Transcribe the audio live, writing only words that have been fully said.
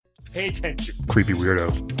Pay attention, creepy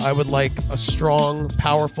weirdo. I would like a strong,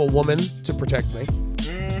 powerful woman to protect me.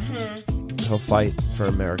 He'll fight for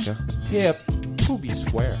America. Yeah, Poopy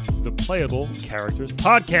Square. The Playable Characters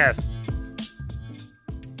Podcast.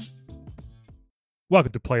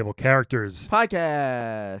 Welcome to Playable Characters.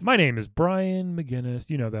 Podcast. My name is Brian McGinnis.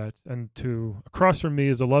 You know that. And across from me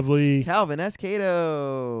is the lovely Calvin S.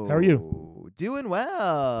 Cato. How are you? Doing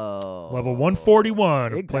well. level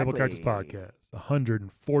 141 of Exactly. Playable Characters Podcast.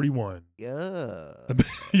 141. Yeah.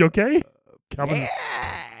 You okay? Calvin's,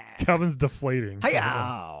 Yeah. Calvin's deflating.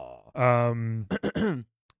 Hi-yow.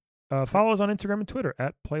 Follow us on Instagram and Twitter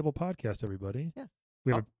at Playable Podcast, everybody. Yes.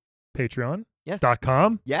 We have a Patreon. Yes.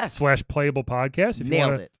 .com Yes. /Playable Podcast. If you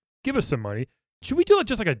Nailed wanna it. give us some money. Should we do it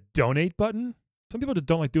just like a donate button? Some people just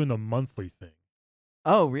don't like doing the monthly thing.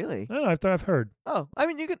 Oh, really? I don't know. I've heard. Oh,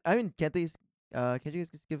 can't these? Can't you guys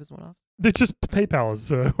just give us one off? They're just PayPal is.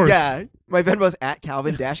 Yeah, my Venmo's at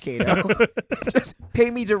Calvin-Cato. Just pay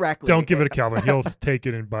me directly. Don't give it to Calvin. He'll take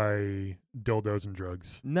it and buy dildos and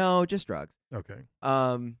drugs. No, just drugs. Okay.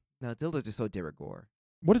 No, dildos are so de rigueur.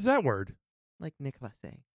 What is that word? Like Nicolas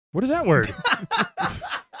saying. What is that word?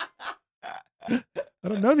 I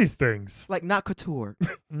don't know these things. Like not couture.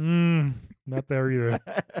 Not there either.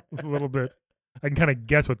 A little bit. I can kind of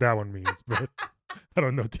guess what that one means, but I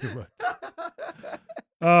don't know too much.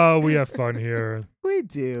 Oh, we have fun here. We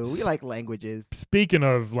do. We like languages. Speaking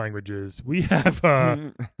of languages, we have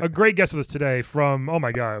a great guest with us today from, oh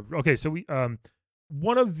my God. Okay, so we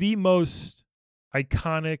one of the most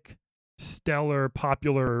iconic, stellar,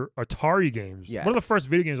 popular Atari games. Yes. One of the first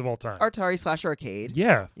video games of all time. Atari/arcade.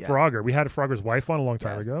 Yeah, Yeah. Frogger. We had Frogger's wife on a long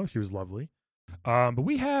time Yes. ago. She was lovely. But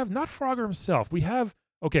we have, not Frogger himself, we have,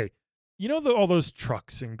 okay, you know all those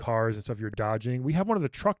trucks and cars and stuff you're dodging? We have one of the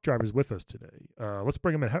truck drivers with us today. Let's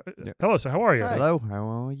bring him in. Yeah. Hello, so how are you? Hi. Hello, how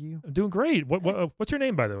are you? I'm doing great. What's your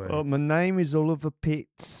name, by the way? My name is Oliver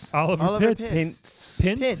Pitts. Oliver Pitts. Pintz.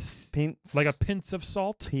 Pintz? Pintz. Like a pinch of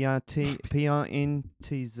salt? P-I-N-T-Z.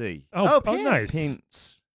 Oh, Oh, nice.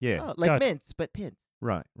 Pintz. Yeah. Oh, like Gotcha. mints, but pins.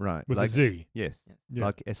 Right. With like, a Z. Yes. Yeah.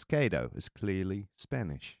 Like Escado is clearly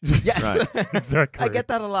Spanish. Yes. Right. Exactly. I get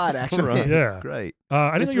that a lot, actually. Right. Yeah. Great.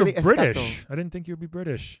 I didn't It's think you were really British. escato. I didn't think you'd be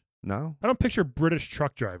British. No? I don't picture British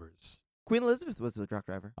truck drivers. Queen Elizabeth was the truck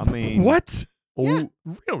driver. I mean, What? Yeah.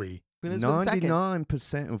 Really? Queen Elizabeth II.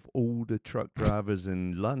 99% of all the truck drivers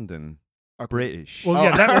in London Are British. Well,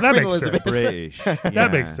 yeah, that Queen makes Elizabeth. sense. British. That Yeah.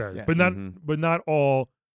 makes sense. Yeah. But not Mhm. but not all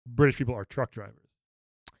British people are truck drivers.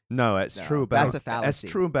 No, that's No, true about that's a fallacy.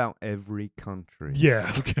 That's true about every country.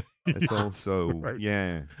 Yeah. Okay. It's Yes, also right.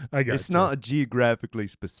 yeah. I got It's not a geographically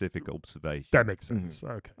specific observation. That makes sense.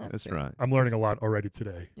 Okay. That's fair. right. I'm learning a lot already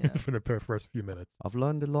today Yeah. for the first few minutes. I've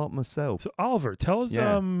learned a lot myself. So Oliver, tell us.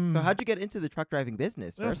 Yeah. So how'd you get into the truck driving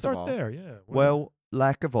business, let's first start of all? there. Yeah. Well,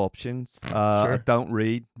 lack of options. I Sure. don't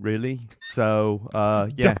read really, so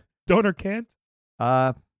yeah. Don't or can't?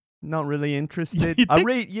 Not really interested. You I think-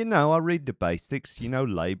 read the basics.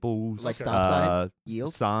 labels, Like stop signs? uh,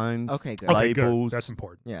 Yield? signs, Okay, good. Okay, good. labels. That's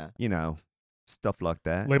important. Yeah. Stuff like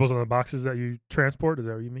that. Labels on the boxes that you transport. Is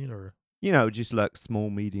that what you mean? Or Just like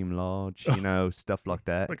small, medium, large. Stuff like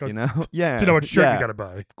that. Like a- yeah. to know what shirt yeah, you got to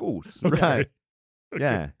buy. Of course, Okay. right. Okay.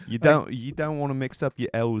 Yeah, you don't want to mix up your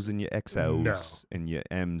L's and your XLs and your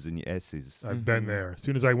M's and your S's. I've been Mhm. there. As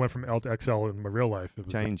soon as I went from L to XL in my real life, it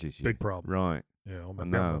was Changes a you. big problem. Right. My I my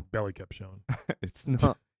know. belly kept showing. It's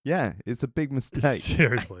not. Yeah, it's a big mistake.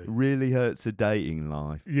 Seriously. It really hurts a dating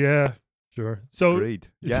life. Yeah, sure. So, Agreed.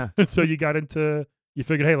 Yeah. so you got into, you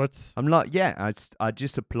figured, hey, let's, I'm like, I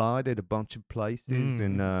just applied at a bunch of places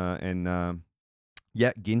Mm. and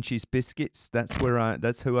Ginchi's Biscuits. That's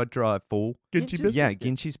who I drive for. get you Ginchi's? business. Yeah,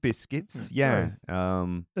 Ginchi's Biscuits. Yeah.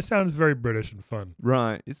 That sounds very British and fun.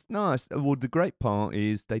 Right. It's nice. Well, the great part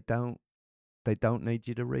is they don't need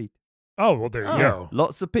you to read. Oh, well, there you Oh. go.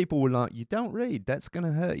 Lots of people were like, "You don't read. That's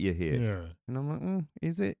gonna hurt you here." Yeah. And I'm like,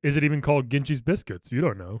 "Is it?" Is it even called Ginchi's Biscuits? You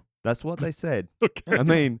don't know. That's what they said. Okay. I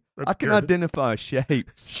mean, That's I can good. identify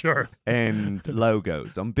shapes Sure. and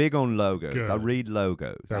logos. I'm big on logos. I Good. read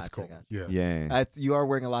logos. That's Gotcha, cool. gotcha. Yeah. Yeah. You are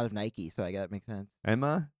wearing a lot of Nike, so I guess that makes sense. Am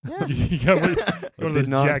I? Yeah. You got one I of those did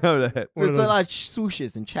not jack- know that. one of It's a those- lot of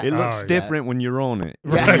swooshes and checks. It looks Oh, yeah. different when you're on it.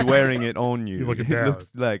 Right. When you're wearing it on you. You're looking it down. looks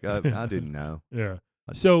like I didn't know. Yeah.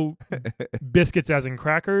 So biscuits as in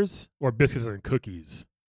crackers or biscuits as in cookies?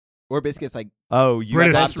 Or biscuits like Oh,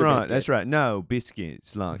 British. that's lobster right. biscuits. That's right. No,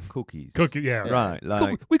 biscuits like cookies. Cookie, yeah. Yeah. Right.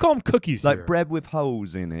 Like We call them cookies like here. bread with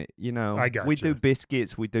holes in it. I We do gotcha.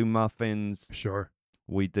 biscuits. We do muffins. Sure.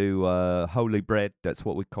 We do holy bread. That's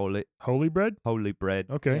what we call it. Holy bread? Holy bread.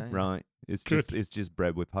 Okay. Yeah. Right. It's Good. just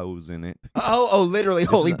bread with holes in it. Oh, literally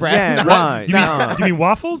It's holy not- bread. Yeah, Not- right. You mean, No. you mean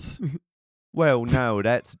waffles? Well, no,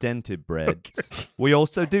 that's dented breads. We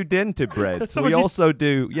also do dented breads. so We much you- also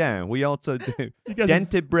do, we also do You guys are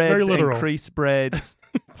dented very breads and literal. crease breads.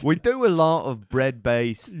 We do a lot of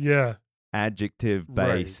bread-based, Yeah.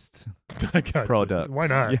 adjective-based I got you. products. Why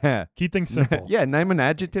not? Yeah. Keep things simple. Yeah, name an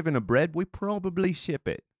adjective in a bread, we probably ship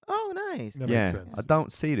it. Oh, nice. That yeah, makes sense. I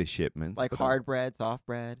don't see the shipments. Like but hard bread, soft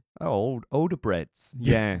bread. older breads.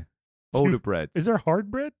 Yeah, older breads. Is there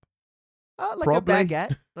hard bread? Like Probably. a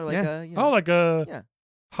baguette. Or like Yeah. a, you Oh, know. like a Yeah.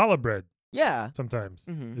 challah bread Yeah. sometimes.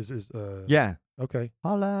 Mhm. Is Yeah, okay.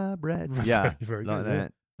 holla bread. Yeah, Very like good, yeah.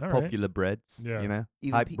 that. All right. Popular breads. Yeah. You know,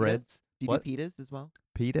 Even hype pitas? breads. Do you What? do pitas as well?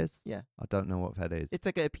 Pitas? Yeah. I don't know what that is. It's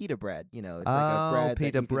like a pita bread. You know, it's oh, like a bread. that pita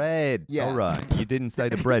you can- bread. Yeah. All right. You didn't say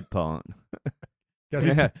the bread part. Gotta be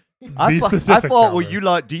Yeah. sp- I be thought, specific, well, Calvin. you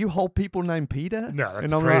like, do you hold people named Peter? No, that's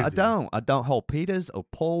and I'm crazy. like, I don't hold Peters or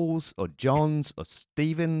Pauls or Johns or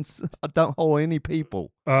Stevens. I don't hold any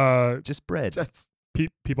people. Just bread. Just.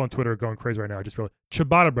 People on Twitter are going crazy right now. I just realized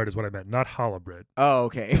ciabatta bread is what I meant, not challah bread. Oh,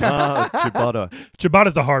 okay. Ah, ciabatta.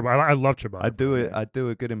 Ciabatta's the hard one. I love ciabatta. I do it. I do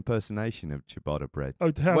a good impersonation of ciabatta bread.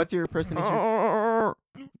 Oh, hell. What's your impersonation?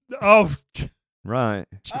 Oh, Right,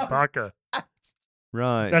 Chewbacca.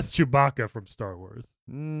 right. That's Chewbacca from Star Wars.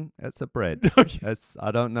 That's a bread. Okay. That's.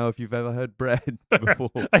 I don't know if you've ever heard bread before.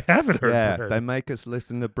 I haven't heard Yeah, bread. they make us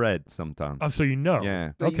listen to bread sometimes. Oh, so you know.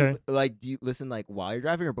 Yeah. So Okay. do you listen like while you're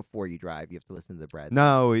driving or before you drive? You have to listen to the bread.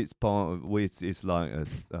 No, it's part of. It's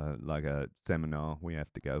like a seminar we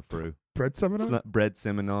have to go through. Bread seminar? It's like bread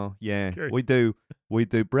seminar. Yeah, Okay. we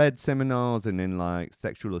do bread seminars, and then like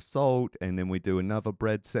sexual assault, and then we do another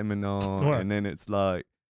bread seminar, What? and then it's like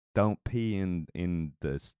don't pee in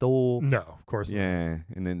the store. No, of course not. Yeah,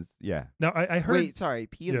 and then yeah. Now, I heard. Wait, sorry.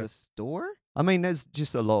 Pee in Yeah. the store? I mean, there's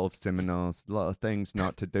just a lot of seminars, a lot of things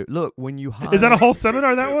not to do. Look, when you hire, Is that a whole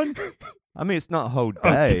seminar, that one? I mean, it's not a whole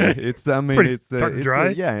day. Okay. It's I mean, Pretty it's cut and dry?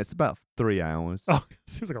 yeah, it's about 3 hours. Oh,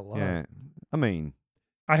 seems like a lot. Yeah, I mean,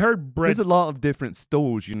 I heard bread. there's a lot of different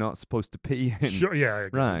stalls you're not supposed to pee in. Sure, yeah. I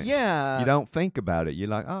agree. Right. Yeah. You don't think about it. You're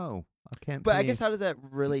like, oh, I can't. But I pee guess in. how does that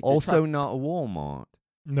relate to also truck? not a Walmart.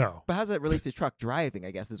 No. But how does that relate to truck driving?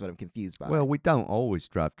 I guess is what I'm confused by. Well, we don't always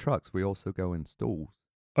drive trucks. We also go in stalls.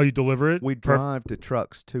 Oh, you deliver it? We drive the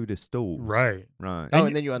trucks to the stalls. Right. Right.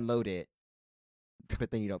 and then you unload it. But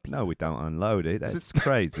then you don't pee. No, we don't unload it. That's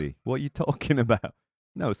crazy. What are you talking about?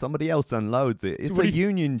 No, somebody else unloads it. It's what a do you-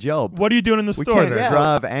 union job. What are you doing in the We store can't then? Yeah.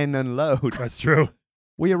 drive and unload. That's true.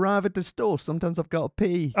 We arrive at the store. Sometimes I've got to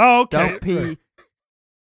pee. Oh, okay. Don't pee.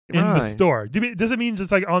 In the Right. store. Does it mean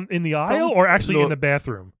just like in the aisle or actually in look, the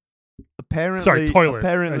bathroom? Apparently, toilet, as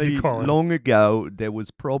Apparently, you call it. long ago there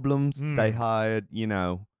was problems. They Mm. hired,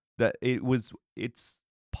 that it's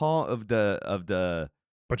part of the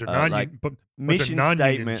Bunch of like bunch of mission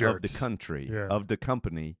non-union statement of the jerks. country Yeah. of the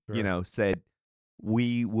company. Right. Said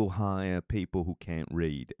we will hire people who can't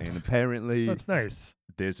read, and apparently That's nice.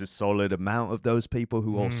 there's a solid amount of those people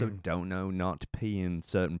who also Mm. don't know not to pee in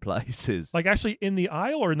certain places. Like actually in the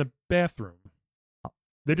aisle or in the bathroom?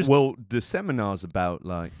 They just Well, the seminar's about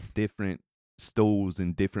like different stalls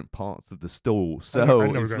in different parts of the stall. I So know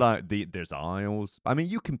we're it's going- like there's aisles. I mean,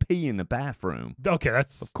 you can pee in the bathroom. okay.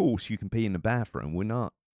 That's Of course, you can pee in the bathroom. We're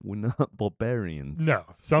not barbarians. no.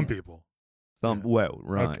 Some Yeah. people. Some Yeah. well,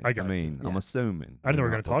 right. I got you. mean, I'm Yeah. assuming. I didn't know we were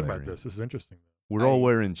not going to talk about barbarians. this. This is interesting. We're all I-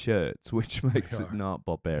 wearing shirts, which makes it are. not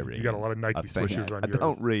barbarian. You got a lot of Nike I think. swishes on I yours.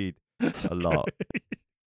 don't read a lot.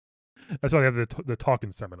 That's why they have the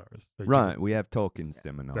talking seminars. They do. Right, we have talking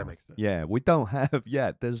seminars. makes sense. Yeah, we don't have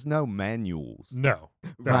yet. There's no manuals. No.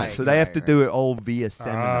 Right. So they have to right, do it all via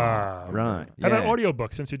seminar. Ah, Right. How about Yeah.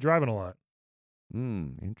 audiobooks since you're driving a lot?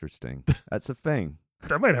 Interesting. That's a thing.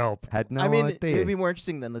 That might help. Had no I mean, idea. it would be more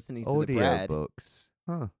interesting than listening to the bread. Audiobooks.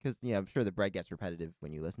 Huh. Because, yeah, I'm sure the bread gets repetitive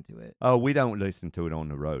when you listen to it. Oh, we don't listen to it on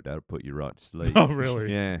the road. That'll put you right to sleep. Oh,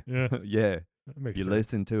 really? Yeah. Yeah. Yeah. That makes You sense.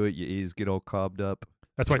 listen to it, your ears get all carved up.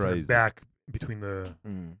 That's why it's in crazy. the back between the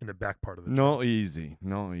Mm. in the back part of the Not easy.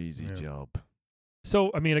 Not easy Yeah. job.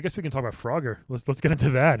 So, I mean, I guess we can talk about Frogger. Let's get into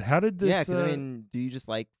that. How did this? Yeah, because, I mean, do you just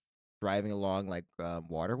like driving along, like,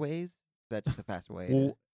 waterways? Is that just a faster way? to-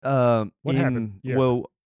 Well, What happened? Yeah.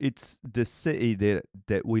 Well, it's the city that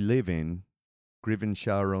we live in,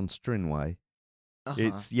 Grivenshire on Strinway.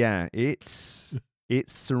 Uh-huh.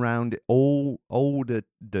 It's surrounded all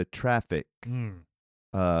the traffic, Mm,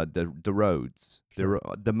 the roads, Sure.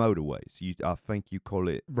 the motorways. I think you call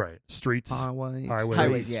it right. Streets. highways. Highways.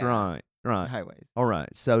 Highways, yeah. Right. Right. highways. All right.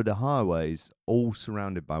 So the highways all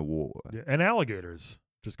surrounded by water. Yeah, and alligators.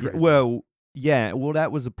 Just Yeah, crazy. well, yeah. Well,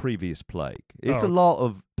 that was a previous plague. It's Oh. a lot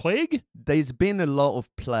of. Plague? There's been a lot of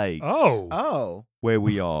plagues. Oh, Where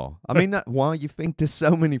we are. I mean, why you think there's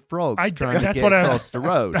so many frogs trying to that's get what I- across the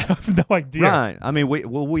road? I have no idea. Right. I mean,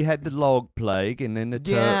 we had the log plague, and then the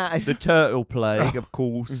Yeah. the turtle plague, Oh. of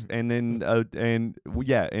course, and then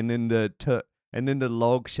the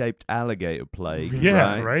log shaped alligator plague.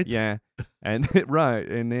 Yeah, right? Yeah, and right,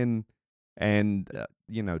 and then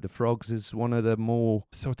the frogs is one of the more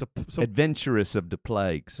So it's so adventurous of the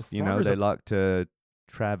plagues. The You know, frog is they a- like to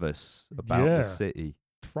traverse about Yeah. the city.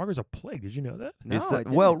 frog is a plague. Did you know that? no, It's I a-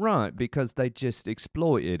 didn't. well, right, because they just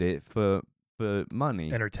exploited it for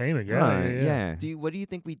money. Entertainment. Yeah. right, yeah. What do you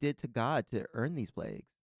think we did to God to earn these plagues?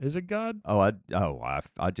 Is it God?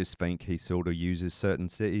 I just think he sort of uses certain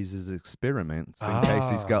cities as experiments in case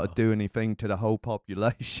he's got Ah. to do anything to the whole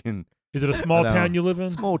population. Is it a small know. town you live in?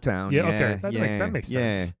 Small town, Yeah. yeah, Okay. That makes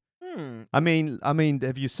yeah. sense. I mean,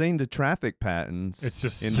 have you seen the traffic patterns? It's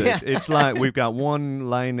just It's like we've got one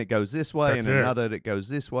lane that goes this way That's and it. another that goes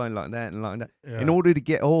this way, like that and like that. yeah. In order to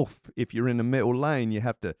get off, if you're in the middle lane, you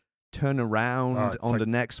have to turn around it's on like- the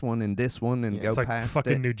next one and this one and Yeah, go it's like past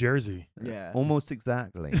fucking it. New Jersey. Yeah. Almost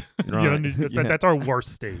exactly. You know, Right. New- that's our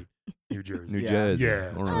worst state, New Jersey. New Yeah. Jersey.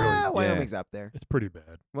 Yeah, All it's right. really- Yeah. Wyoming's up there. It's pretty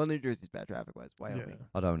bad. Well, New Jersey's bad traffic-wise. Wyoming.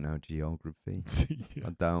 I don't know geography. Yeah. I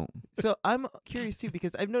don't. So I'm curious too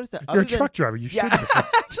because I've noticed that You're a other than- truck driver. You Yeah, should. be.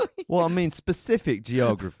 actually. Well, I mean specific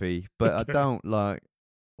geography, but Okay.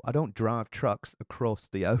 I don't drive trucks across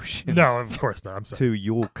the ocean No, of course not. I'm sorry. to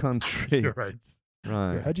your country. You're right.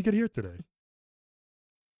 Right. How'd you get here today?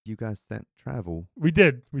 You guys sent travel. We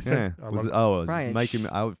did. We Yeah. said. I Was love- I was Brian, making me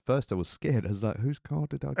first I was scared. I was like, whose car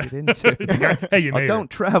did I get into? hey, you made I don't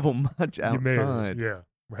travel much it. You made outside it. Yeah,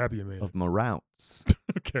 we're happy you made of it. my routes.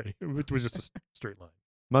 Okay, it was just a straight line.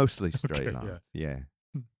 Mostly straight Okay, yeah. lines. Yeah.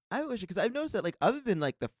 I wish because I've noticed that like other than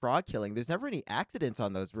like the frog killing, there's never any accidents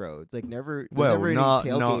on those roads. Like never. There's Well, never any not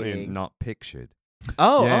tailgating. not pictured.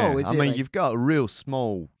 Oh, Yeah. oh, is I it mean, like- you've got a real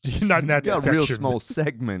small, Not in that you've got a real section. small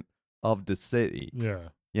segment of the city. Yeah.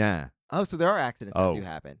 Yeah. Oh, so there are accidents that Oh. do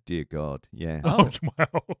happen. Dear God. Yeah. Oh,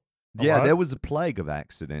 wow. A Yeah, lot? there was a plague of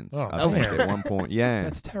accidents. Oh, I think man. at one point. Yeah.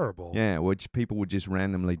 That's terrible. Yeah, which people would just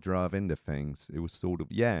randomly drive into things. It was sort of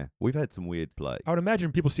we've had some weird plague. I would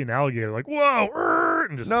imagine people see an alligator like, whoa, "Arr,"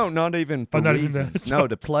 and just No, not even for not even that. reasons. No,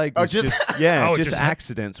 the plague Oh, was just- just Oh, it just just hap-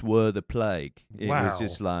 accidents were the plague. It was Wow.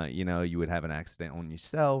 just like, you would have an accident on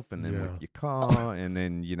yourself and then Yeah. with your car and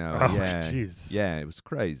then, Oh, yeah. jeez. Yeah, it was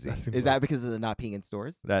crazy. That seems Is like- that because of the not peeing in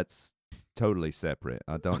stores? That's totally separate.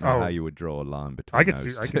 I don't know Oh. how you would draw a line between I could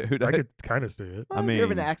those see. I two. could kind of see it. Well, if you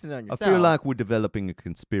have an mean, accident on I yourself. feel like we're developing a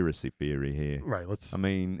conspiracy theory here. Right. Let's I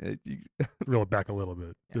mean, reel it back a little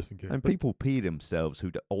bit, Yeah. just in case. and But people pee themselves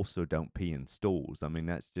who also don't pee in stalls. I mean,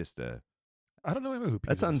 that's just I don't know who. pees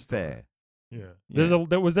that's in a store. unfair.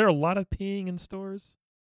 Yeah. Was there a lot of peeing in stores?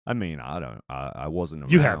 I mean, I wasn't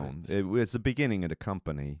around. You haven't. It was the beginning of the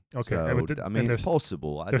company. Okay, so, but I and mean, it's they're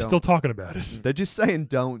possible. They're still talking about it. They're just saying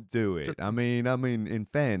don't do it. Just- I mean, in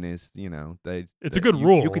fairness, they. It's a good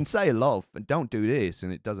rule. You can say a lot of don't do this,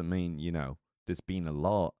 and it doesn't mean there's been a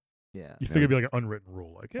lot. yeah. You figure it'd be like an unwritten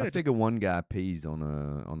rule, like, I yeah, just- figure one guy pees on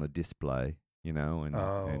a display, and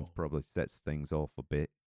Oh. probably sets things off a bit.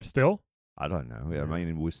 still. I don't know. Yeah. I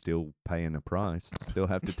mean, we're still paying a price. Still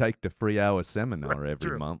have to take the 3-hour seminar Right,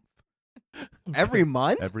 every true. month. Every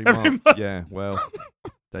month? Every Every month. month. Yeah. Well,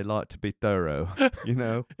 they like to be thorough.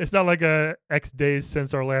 It's not like a X days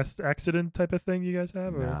since our last accident type of thing you guys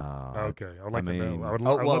have. Or? No. Okay, I would like to mean- know. I would, Oh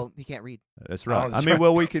I would well, love- he can't read. That's right. that's I mean, right.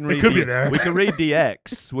 well, we can read. could be there. We can read the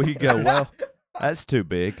X. We can go. Well, that's too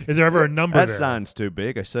big. is there ever a number That there? sign's too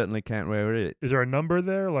big. I certainly can't wear it. Is there a number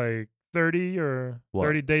there, like 30 or What?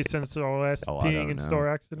 30 days since our last Oh, I peeing don't in know. store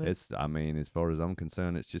accident? It's. I mean, as far as I'm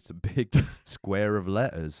concerned, it's just a big square of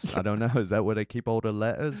letters. I don't know. Is that where they keep all the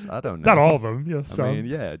letters? I don't know. Not all of them. Yeah, some. I mean,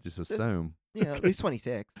 yeah. Just assume. At least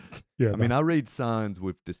 26. yeah, I mean, I read signs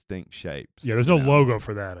with distinct shapes. yeah. There's no you know. logo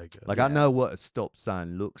for that, I guess. Like Yeah. I know what a stop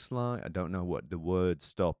sign looks like. I don't know what the word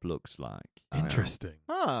stop looks like. you know? Interesting.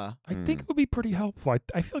 Huh. I think Mm. it would be pretty helpful.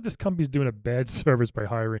 I feel like this company's doing a bad service by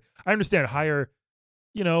hiring. I understand hire,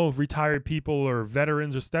 retired people or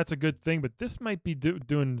veterans. That's a good thing, but this might be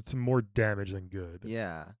doing some more damage than good.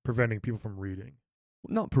 Yeah. Preventing people from reading.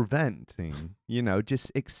 Not preventing,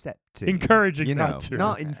 just accepting. Encouraging you know, not to.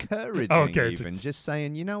 Not encouraging Okay, it's- even. Just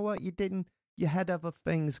saying, you know what, you had other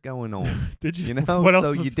things going on. Did you? You know, what else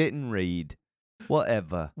so was, you didn't read.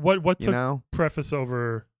 Whatever. What You took know? preface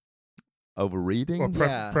over Over reading? or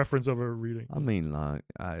Yeah. preference over reading? I mean, like,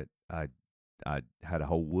 I I had a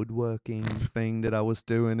whole woodworking thing that I was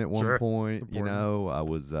doing at one Sure. point. You Important. know,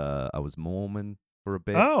 I was Mormon for a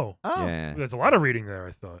bit. Oh, Oh, Yeah, there's a lot of reading there.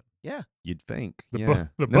 I thought. you'd think. The yeah. book-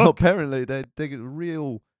 the No, book. apparently they're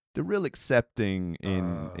real accepting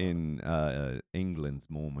Uh. in England's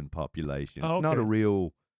Mormon population. Oh, It's not a okay.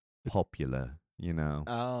 real It's- popular, you know.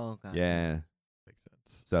 oh, God. Yeah. Makes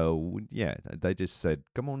sense. So yeah, they just said,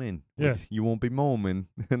 "Come on in. Yeah. You won't be Mormon,"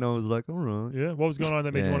 and I was like, "All right." Yeah. What was going on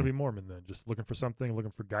that made you want to Yeah. be Mormon then? Just looking for something,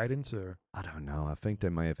 looking for guidance, or I don't know. I think they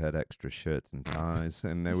may have had extra shirts and ties,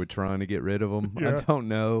 and they were trying to get rid of them. I Yeah. don't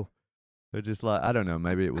know. They're just like, I don't know.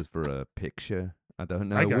 Maybe it was for a picture. I don't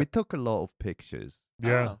know. got- We took a lot of pictures.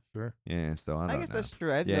 yeah, Oh. sure. Yeah, so I don't I guess know. that's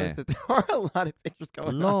true. I've Yeah. noticed that there are a lot of pictures A going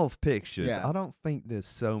on. lot of pictures. Yeah. I don't think there's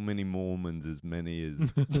so many Mormons as many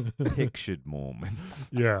as pictured Mormons.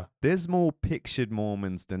 Yeah. There's more pictured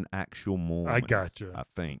Mormons than actual Mormons. gotcha. I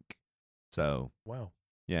think. So, Wow.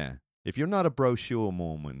 yeah. If you're not a brochure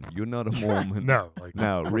Mormon, you're not a Mormon. No, like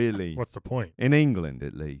No, what's- really. What's the point? In England,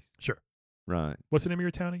 at least. Sure. Right. What's the name of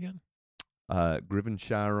your town again?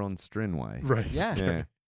 Grivenshire on Strinway. Right. Yeah. Yeah.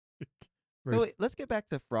 Very So s- wait, let's get back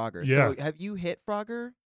to Frogger. Yeah. So have you hit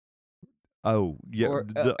Frogger? Oh, yeah. Or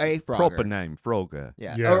the a Frogger? proper name, Frogger.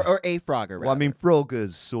 Yeah. Yeah. Or a Frogger, Well, I mean, rather.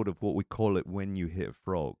 Frogger's sort of what we call it when you hit a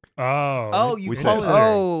frog. Oh. Oh, you We call say, it-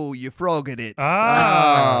 oh, you frogged it.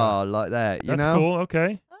 Ah. Oh, like that. You That's know? cool.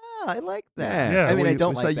 Okay. Ah, I like that. Yeah. I mean, I we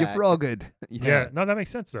don't say like you that. frogged. Yeah. No, that makes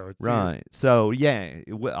sense though. It's Right. So yeah,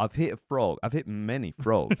 I've hit a frog. I've hit many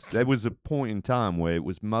frogs. There was a point in time where it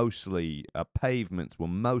was mostly pavements were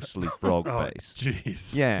mostly frog Oh, based.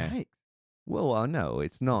 jeez. Yeah. Yikes. Well, I know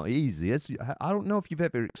it's not easy. I don't know if you've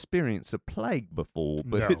ever experienced a plague before,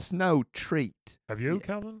 but No. it's no treat. Have you, Yeah.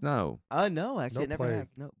 Calvin? No. No, actually, No I never plague. have.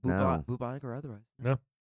 No. No. Bubonic or otherwise. No.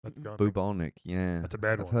 That's gone. Bubonic. Yeah. That's a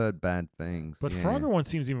bad I've one. heard bad things. But yeah. Frogger one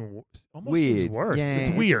seems even almost weird. seems worse. Yeah, It's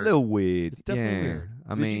weird. a little weird. It's definitely yeah. weird.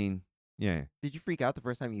 I Did you- mean, yeah. Did you freak out the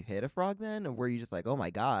first time you hit a frog then? Or were you just like, oh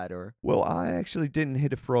my God? Or Well, I actually didn't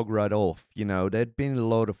hit a frog right off. You know, there'd been a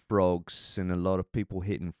lot of frogs and a lot of people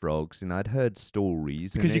hitting frogs, and I'd heard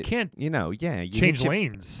stories. Because and you it- can't you know, yeah, you change hit your-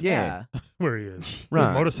 lanes Yeah. where he is. There's a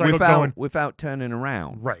right. motorcycle without, going without turning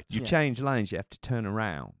around. right. You Yeah. change lanes, you have to turn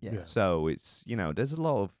around. Yeah. Yeah. So it's there's a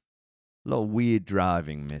lot of weird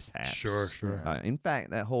driving mishaps. Sure, sure. In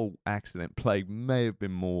fact, that whole accident plague may have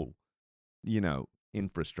been more,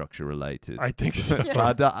 infrastructure related. I think so.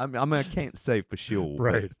 But I can't say for sure.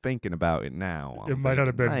 Right. But thinking about it now, It I'm might not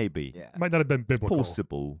have thinking been- maybe. yeah. Might not have been It's biblical.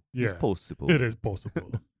 possible. It's Yeah. possible. It is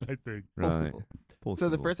possible. I think. Right. Possible. Possible. So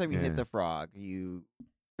the first time you yeah. hit the frog,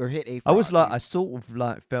 or hit a frog. I was like, you- I sort of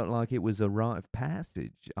like felt like it was a rite of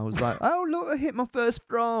passage. I was like, oh look, I hit my first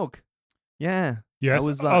frog. Yeah. Yes. I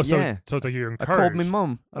was oh, like, so, yeah. so it's like you're I encouraged. called my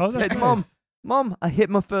mum. I Oh, that's said, nice. Mum, I hit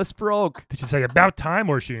my first frog. Did she say about time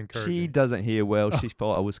or is she encouraged? She doesn't hear well. She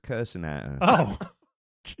thought I was cursing at her. Oh.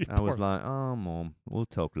 Gee, I was poor- like, oh, Mum, we'll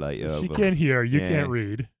talk later. she over." can't hear. You Yeah. can't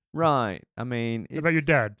read. Right. I mean, What about your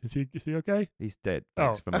it's- dad? Is he okay? He's dead. Oh.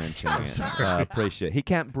 Thanks for mentioning I'm it. sorry. I appreciate it. He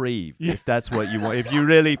can't breathe, Yeah. if that's what you want. If you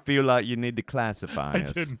really feel like you need to classify I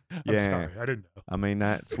us. didn't. I'm Yeah. sorry. I didn't know. I mean,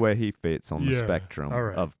 that's where he fits on the Yeah, spectrum all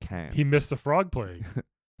right. of camp. He missed the frog plague.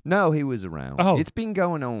 No, he was around. Oh. It's been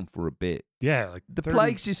going on for a bit. Yeah, like The 30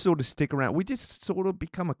 plagues just sort of stick around. We just sort of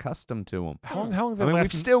become accustomed to them. How long I did that mean, we've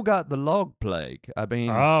last? still got the log plague. I mean,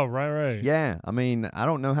 Oh, right. yeah. I mean, I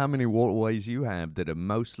don't know how many waterways you have that are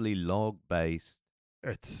mostly log based.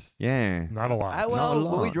 It's Yeah. not a lot. I, Not a well,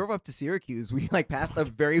 when we lot. drove up to Syracuse, we passed a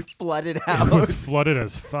very flooded it was house. flooded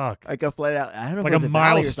as fuck. Like a flooded out. I don't know Like if a it was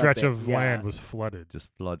mile valley or stretch something. of Yeah, land was flooded. Just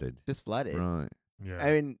flooded. just flooded. Right. Yeah.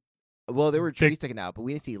 I mean, well, there were They- trees sticking out, but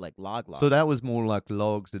we didn't see like log. So that was more like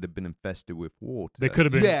logs that have been infested with water. They could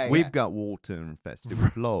have been. Yeah, We've got water infested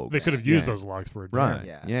with logs. They could have used Yeah. those logs for a Right.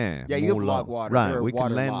 dinner. Yeah. Yeah. Yeah, you have more log water. Right. They're We can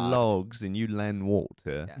water lend logged. logs and you lend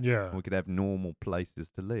water. Yeah. Yeah. And we could have normal places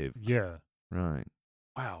to live. Yeah. Right.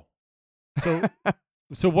 Wow. So,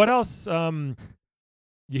 so what else?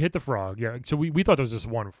 You hit the frog. Yeah. So we thought there was just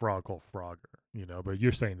one frog called Frogger, but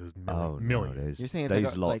you're saying there's Oh, millions. no, there's, You're saying it's like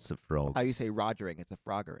there's a- lots like of frogs. How you say rogering? It's a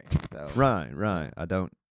froggering. So Right. I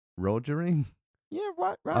don't. Rogering? yeah,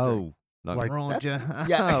 rogering. Oh. Like, Like- Roger?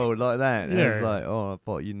 yeah. Oh, like that. Yeah. It's like, oh, I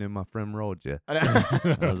thought you knew my friend Roger. I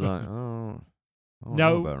was like, oh. I don't Now-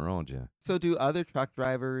 know about Roger. So do other truck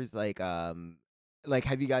drivers like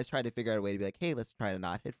have you guys tried to figure out a way to be like, hey, let's try to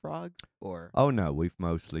not hit frogs? Or Oh, no. We've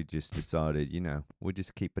mostly just decided, we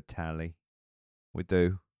just keep a tally. We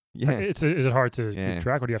do. Yeah. Is it hard to Yeah. keep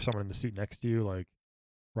track? Or do you have someone in the seat next to you? Like,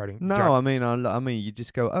 riding. No, I mean, you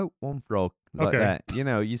just go, oh, one frog, like Okay. that. You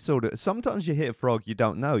know, you sort of. Sometimes you hit a frog, you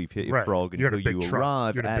don't know you've hit a Right. frog You're in a until big you truck.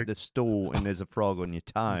 arrive You're in a at big- the store and there's a frog on your You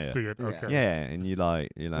tire. see it. Yeah. Okay. Yeah, and you're like,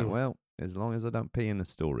 Oof. well, as long as I don't pee in the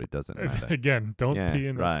store, it doesn't matter. Again, don't Yeah, pee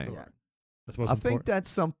in the right. store. Yeah. That's most I think important. that's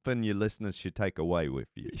something your listeners should take away with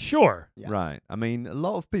you. Sure. Yeah. Right. I mean, a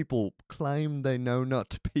lot of people claim they know not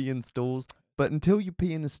to pee in stores, but until you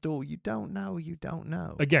pee in a store, you don't know. You don't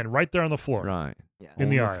know. Again, right there on the floor. Right. Yeah. In On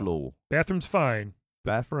the the aisle. floor. Bathroom's fine,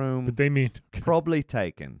 Bathroom, but they mean probably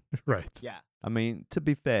taken. right. Yeah. I mean, to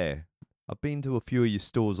be fair, I've been to a few of your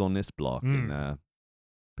stores on this block, Mm. and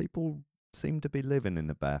people seem to be living in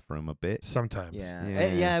the bathroom a bit. Sometimes. Yeah.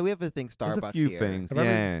 Yeah. Yeah. We have a thing There's Starbucks a few here. things. Have I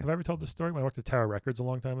Yeah. ever told this story? When I worked at Tower Records a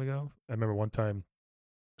long time ago, I remember one time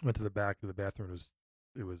I went to the back of the bathroom.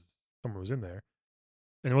 It was someone was in there,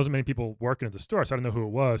 and there wasn't many people working at the store, so I didn't know who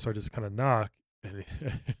it was. So I just kind of knock, and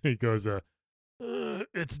he goes,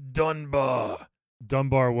 "It's Dunbar."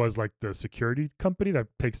 Dunbar was like the security company that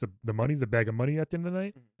takes the money, the bag of money at the end of the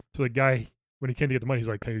night. So the guy, when he came to get the money, he's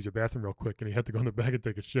like, "Can I use your bathroom real quick?" And he had to go in the bag and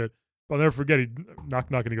take a shit. But I'll never forget. He knock,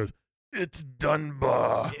 and he goes, "It's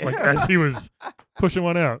Dunbar," like as he was pushing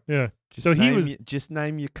one out. Yeah. Just So he name was- just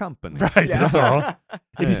name your company. Right, Yeah. that's all. If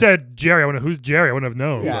Yeah. he said Jerry, I wouldn't know who's Jerry. I wouldn't have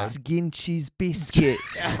known. Yeah. but- Skin cheese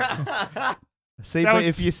biscuits. See, That but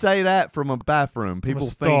was- if you say that from a bathroom, people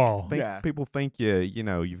stall. think people think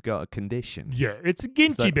you've got a condition. Yeah, it's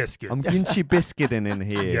Ginchy like, biscuits. I'm ginchy biscuiting in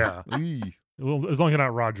here. Yeah. Eee. Well, as long as you're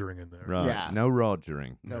not rogering in there. Right. Yeah. No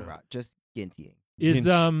rogering. No, Yeah. Rod, just gintying. Is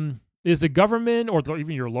is the government or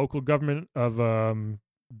even your local government of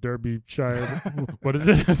Derbyshire? What is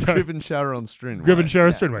it? Sorry. Grivenshire on String. Grivenshire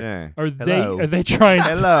Yeah. Strinway. Yeah. Are Hello. they trying?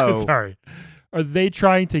 Hello. Sorry. Are they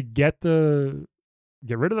trying to get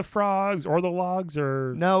rid of the frogs or the logs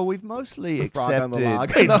or? No, we've mostly The frog on accepted. the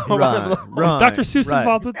log. Hey, No, one of right, the- right. Is Dr. Seuss right.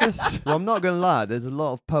 involved with this? Well, I'm not gonna lie. There's a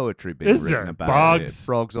lot of poetry being Is written there? about Bogs? it.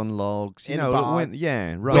 Frogs on logs. You In know, bogs.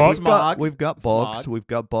 yeah, right. Dog- We've got bogs. Smog. We've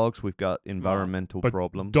got bogs. We've got environmental But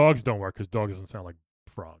problems. Dogs don't work because dog doesn't sound like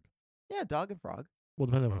frog. Yeah, dog and frog. Well,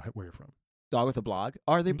 depends on where you're from. Dog with a blog.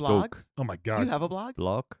 Are they Dog. blogs? Oh my Do you god. have a blog?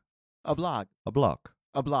 block. A blog. A block.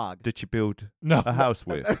 A blog. Did you build No. a house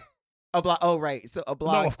with? A blog. Oh, right. So a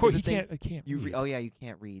blog. No, of course is a you thing- can't. I can't. You read. oh yeah, you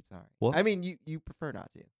can't read. Sorry. What? I mean, you prefer not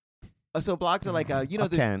to. So blogs are like you know I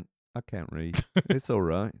there's can't read. It's all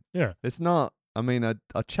right. Yeah. It's not. I mean, I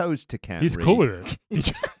chose to can't He's read. cool with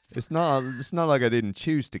it. It's not like I didn't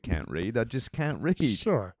choose to can't read. I just can't read.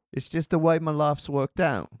 Sure. It's just the way my life's worked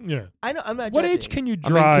out. Yeah. I know I'm not. What age judging. can you I mean,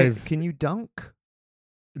 drive? can you dunk?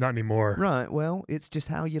 Not anymore. Right. Well, it's just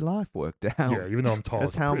how your life worked out. Yeah. Even though I'm tall,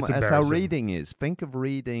 That's it's, how it's that's how embarrassing. reading is. Think of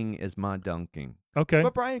reading as my dunking. Okay.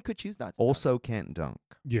 But Brian could choose not to. Also can't dunk.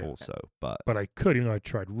 Yeah. Also, but But I could, even though I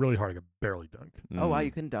tried really hard. I could barely dunk. Oh wow, mm.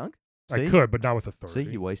 you couldn't dunk. See? I could, but not with See,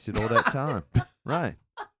 authority. you wasted all that time. Right.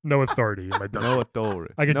 No authority in my dunk. No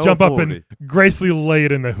authority. I could No jump authority. up and gracefully lay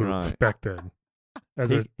it in the hoop Right. back then.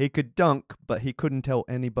 As a, He could dunk, but he couldn't tell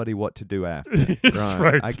anybody what to do after. That's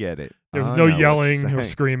right. I get it. There was I no know what you're yelling or saying.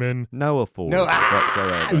 screaming. No authority No,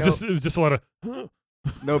 whatsoever. It was just a lot of.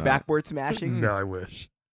 No Right. backboard smashing. No, I wish.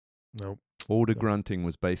 Nope. All the grunting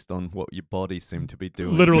was based on what your body seemed to be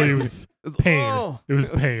doing. Literally, it was It's, pain. "Oh." It was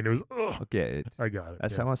pain. It was. I get it. I got it.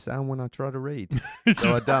 That's yeah. how I sound when I try to read. It's So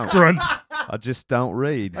I just don't. grunts. I just don't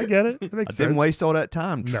read. I get it. It I makes didn't sense. waste all that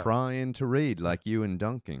time No. trying to read like you and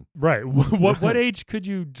dunking. Right. What age could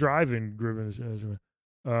you drive in Grivenshire?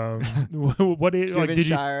 What age? Like, did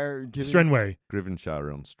you Givenshire, Strenway?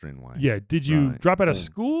 Grivenshire on Strinway. Yeah. Did you Right. drop out of Boom.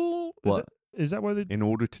 school? What? Is that why they? In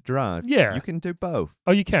order to drive. Yeah. You can do both.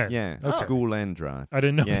 Oh, you can. Yeah. Okay. School and drive. I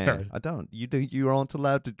didn't know Yeah. that. I don't. You aren't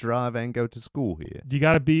allowed to drive and go to school here. You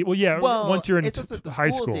got to be. Well, yeah. Well, once you're in it's just that the high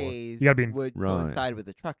school school, days you got to be in. would Right. coincide with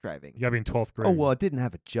the truck driving. You got to be in 12th grade. Oh well, I didn't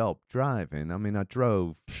have a job driving. I mean, I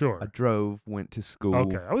drove. Sure. I drove, went to school.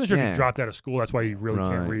 Okay. I wasn't sure if Yeah. you dropped out of school. That's why you really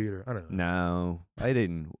can't Right. read, or I don't know. No, I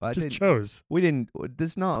didn't. I Just didn't. chose. We didn't.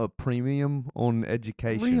 There's not a premium on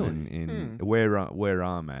education Really? in where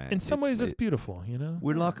I'm at. In some ways, it's beautiful. You know.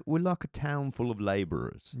 we're like a town full of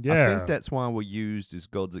laborers. I Yeah. think that's why we're used as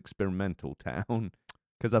God's experimental town.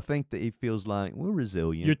 Because I think that he feels like we're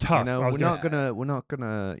resilient. You're tough. You know, I was we're gonna not gonna. We're not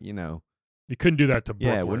gonna. You know. You couldn't do that to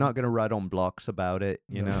Brooklyn. Yeah, we're not gonna write on blocks about it.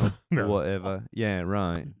 You No. know, No. or whatever. Yeah,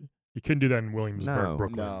 right. You couldn't do that in Williamsburg, No.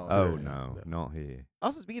 Brooklyn. No. Oh Yeah, no, not here.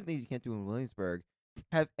 Also, speaking of things you can't do in Williamsburg,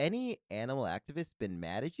 have any animal activists been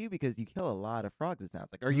mad at you because you kill a lot of frogs? It sounds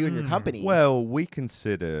like, or you and your Mm. company. Well, we Good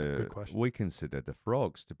consider question. the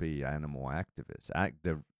frogs to be animal activists.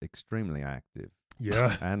 They're extremely active.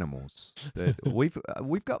 Yeah. animals.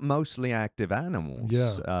 We've got mostly active animals.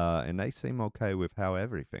 Yeah. And they seem okay with how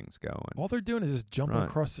everything's going. All they're doing is just jumping Right,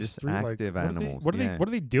 across the just street. active like, animals, What are they? yeah. What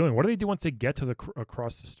are they doing? What do they do once they get to the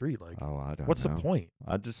across the street? Like, Oh, I don't what's know. the point?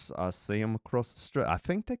 I see them across the street. I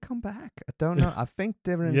think they come back. I don't know. I think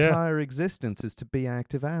their Yeah. entire existence is to be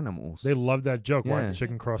active animals. They love that joke. Why Yeah. the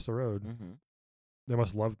chicken cross the road? Mm-hmm. They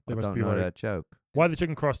must love. They I must don't be know like, that joke. why the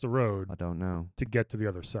chicken cross the road I don't know. to get to the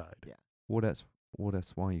other side? Yeah. Well,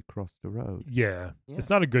 that's why you cross the road. Yeah. Yeah. It's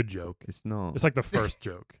not a good joke. It's not. It's like the first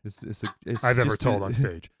joke it's I've ever just told on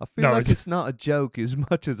stage. I feel No, like it's- it's not a joke as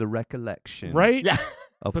much as a recollection Right? Yeah.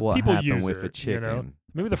 of But what people happened use with it, a chicken. you know?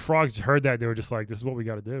 Maybe the frogs heard that. They were just like, this is what we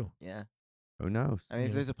got to do. Yeah. Who knows? I mean, if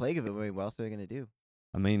Yeah. there's a plague of it, what else are they gonna do?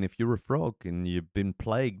 I mean, if you're a frog and you've been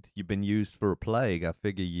plagued, you've been used for a plague, I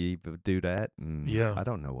figure you either do that and Yeah. I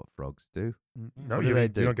don't know what frogs do. No, What you, do they you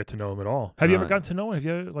do? don't get to know them at all. Have you ever Right. gotten to know one? Have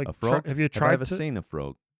you ever, like A frog? have you Have I tried ever to? seen a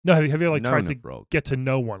frog? No, have you ever like Known tried a to frog? get to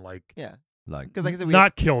know one? Like Yeah. Like, Because like I said, we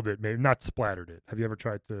not killed it, maybe not splattered it. Have you ever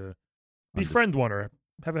tried to Unders- befriend one or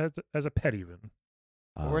have it as a pet even?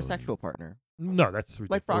 or a Oh, sexual partner, No, that's ridiculous.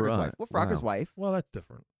 like Frogger's Right. wife. Well, Frogger's Wow. wife. Well, that's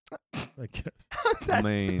different. I guess. How's I that?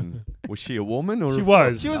 mean, was she a woman or She a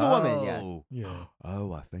was. frog? She was a woman, yes. Oh. Yeah.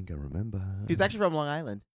 Oh, I think I remember her. She's actually from Long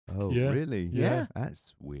Island. Oh, Yeah. really? Yeah.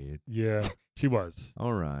 That's weird. Yeah. She was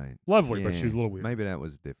All right. lovely, but she was a Yeah, little weird. Maybe that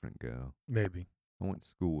was a different girl. Maybe. I went to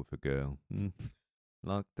school with a girl.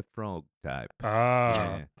 Like the frog type.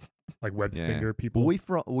 Ah, Yeah. like web Yeah. finger Well, people.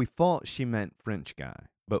 we thought she meant French guy,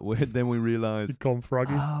 but then we You realized, call them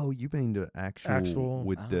froggies. oh, you mean the actual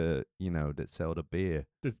with Oh. the that sell the beer,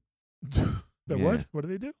 The yeah. what? What do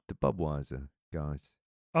they do? the Budweiser guys.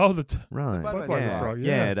 Oh, Right. Budweiser yeah. frog,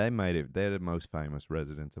 yeah. yeah. They made it. They're the most famous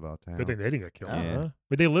residents of our town. good thing they didn't get killed. Yeah. Huh?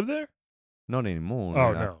 But they live there? Not anymore. Oh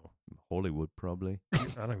like, no, Hollywood probably. I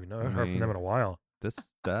don't even know. I I haven't heard from them mean, in a while.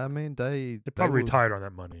 I mean, they They probably were- retired on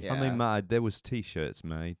that money. Yeah. I mean, there was T-shirts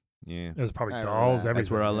made. Yeah. There's probably I remember dolls. that. Everything.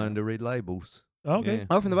 That's where I yeah. learned to read labels. Okay. Yeah.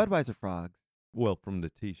 Oh, from the Budweiser frogs. Well, from the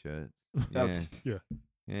T-shirts. Oh, Yeah. Yeah.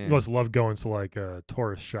 Yeah. You must love going to like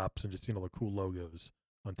tourist shops and just seeing all the cool logos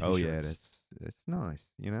on Oh t-shirts. yeah, it's nice.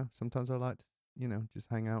 Sometimes I like to, just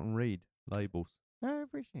hang out and read labels, I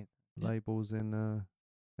appreciate Yeah. labels and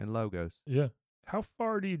logos. Yeah. How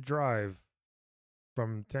far do you drive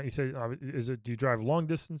from town? You say, do you drive long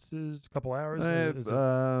distances, a couple hours? Is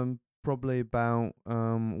it- Probably about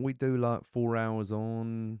we do like 4 hours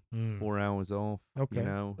on, Hmm. 4 hours off. Okay. You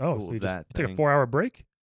know, Oh, sort so of you just that take a thing. 4-hour break?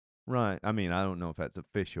 Right. I mean, I don't know if that's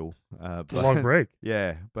official. It's a long break.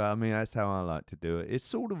 Yeah, but I mean that's how I like to do it. It's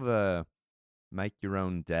sort of a make your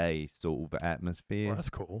own day sort of atmosphere. Well, that's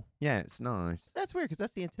cool. Yeah, it's nice. That's weird because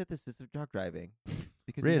that's the antithesis of drunk driving.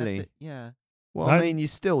 Because Really? yeah. Well, I- I mean, you're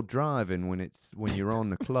still driving when you're on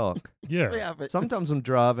the clock. Yeah. Yeah, but Sometimes I'm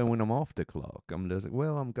driving when I'm off the clock. I'm just like,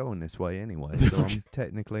 well, I'm going this way anyway, so I'm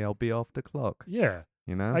technically I'll be off the clock. Yeah.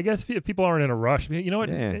 You know? I guess if people aren't in a rush, you know what?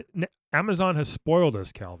 Yeah. Amazon has spoiled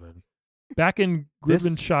us, Calvin. Back in This-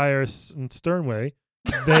 Griffinshire and Sternway,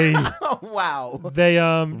 they oh, wow. they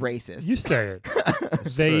Racist. you say it.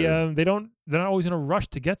 It's They true. they're not always in a rush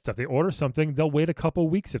to get stuff. They order something, they'll wait a couple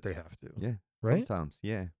weeks if they have to. Yeah. Right? Sometimes,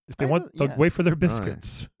 yeah. If they I want, thought- they'll yeah. wait for their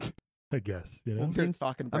biscuits. I guess you know. Well, You're Gin-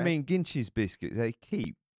 talking I bread. mean, Ginchi's biscuits they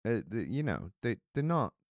keep. They're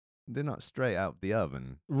not straight out the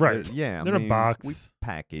oven. Right. Yeah. I They're in a mean, box. We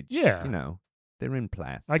package. Yeah. They're in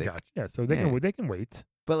plastic. I got you. Yeah, so they Yeah. can wait.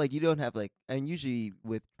 But like you don't have like, and usually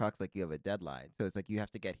with trucks like you have a deadline, so it's like you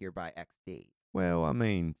have to get here by X date. Well, I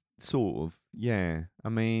mean, sort of. Yeah. I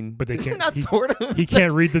mean, But they can't. Not he, sort of. he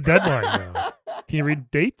can't read the deadline now. Can you read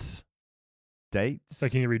dates? dates.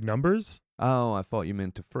 Like, can you read numbers? Oh, I thought you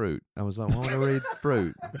meant to fruit. I was like, why would I read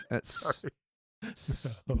fruit? That's Sorry.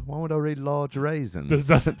 why would I read large raisins? There's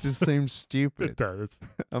nothing That just seems It stupid. does.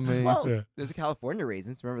 I mean, Well, Yeah. there's a California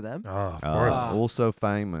raisins. Remember them? Oh, of oh, course. also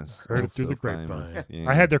famous. Heard it through the Also grapevine. famous, I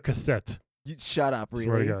yeah. had their cassette. You, shut up, Swear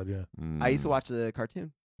really. to God, yeah. I used to Mm. watch the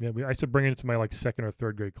cartoon. Yeah, I used to bring it into my like second or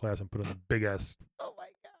third grade class and put it on the big ass Oh my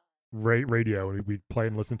god. radio, and we'd play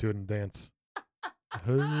and listen to it and dance.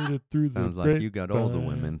 Heard it through the Sounds like you got all the grapevine.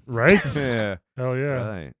 women. right? Yeah. Hell yeah!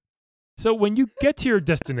 Right. So when you get to your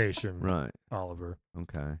destination, Right. Oliver,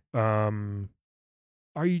 Okay.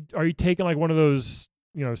 are you taking like one of those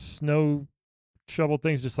snow shovel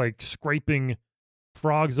things, just like scraping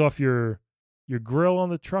frogs off your grill on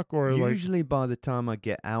the truck, or like Usually by the time I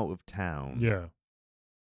get out of town, yeah,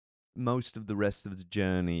 most of the rest of the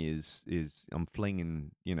journey is I'm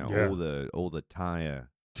flinging, Yeah. all the tire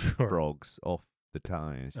sure. frogs off the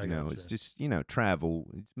tires. I It's gotcha. just travel.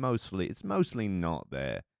 It's mostly not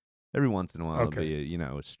there. Every once in a while, Okay.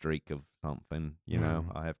 there'll be a streak of something.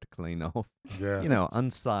 I have to clean off. Yeah.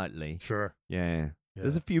 Unsightly. Sure. Yeah.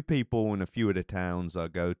 There's Yeah. a few people in a few of the towns I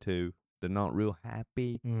go to. They're not real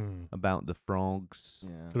happy Mm. about the frogs.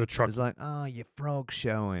 Yeah. For the truck. It's like, oh, your frog's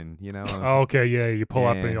showing. Oh, okay. Yeah. You pull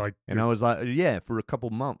up and Yeah. you're like, And I was like, yeah, for a couple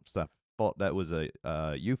months, I thought that was a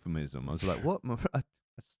euphemism. I was like, what? I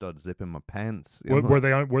started zipping my pants. I'm were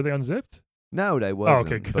like, were they unzipped? No, they wasn't.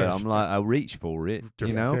 okay, But good. I'm like, I reached for it,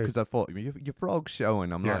 Just in because case. I thought your frog's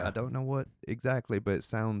showing. I'm like, Yeah. I don't know what exactly, but it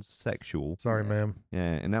sounds sexual. Sorry, Yeah. ma'am.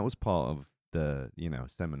 Yeah, and that was part of the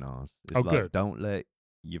seminars. It's Oh, like, good. don't let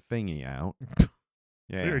your thingy out.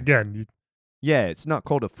 Yeah, Again, yeah. It's not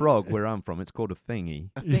called a frog where I'm from. It's called a thingy.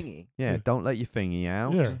 A thingy. Yeah, Yeah. don't let your thingy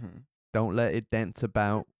out. yeah. Mhm. Don't let it dance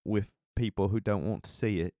about with people who don't want to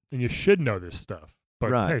see it. And you should know this stuff. But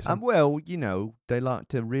right. hey, some, Well, they like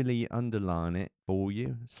to really underline it for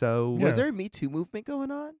you. So Yeah. Was there a Me Too movement going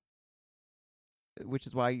on? Which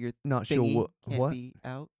is why your not sure thingy what. can't What? be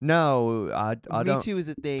out. No, I Me don't. Too is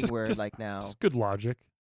a thing just- where just- like now. just good logic,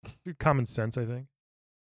 good common sense, I think.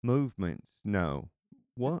 Movements. No.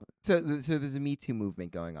 What? So there's a Me Too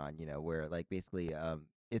movement going on, where like basically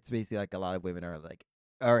it's basically like a lot of women are like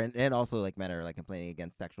and also like men are like complaining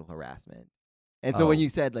against sexual harassment. And so when Oh. you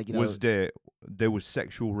said like Was there was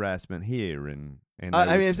sexual harassment here and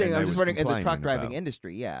I mean I'm saying I'm just wondering in the truck driving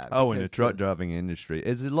industry. industry, yeah. Oh, in the because truck driving industry,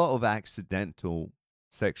 there's a lot of accidental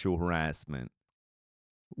sexual harassment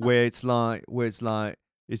where it's like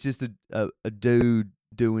it's just a dude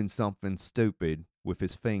doing something stupid with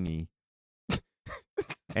his thingy,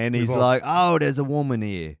 and We've he's all- like, "Oh, there's a woman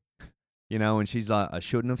here," and she's like, "I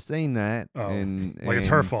shouldn't have seen that," Oh, and Like it's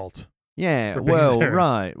her and- fault. Yeah, for being well, there.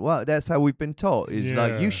 right. Well, that's how we've been taught. It's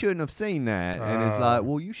like, Yeah. you shouldn't have seen that. And it's like, Ah.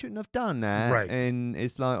 well, you shouldn't have done that. Right. And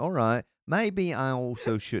it's like, all right, maybe I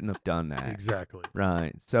also shouldn't have done that. Exactly.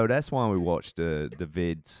 Right. So that's why we watch the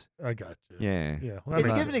vids. I got you. Yeah. Yeah. Well, that Can you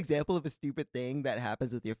makes give an sense. example of a stupid thing that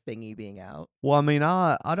happens with your thingy being out? Well, I mean,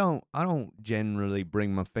 I don't generally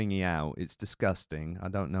bring my thingy out. It's disgusting. I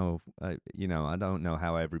don't know, I don't know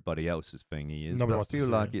how everybody else's thingy is. Nobody but wants I to feel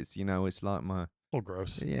see like it. it's, it's like my. A little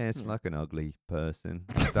gross. Yeah, it's Hmm. like an ugly person.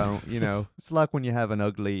 I don't, it's like when you have an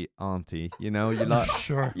ugly auntie, you're like,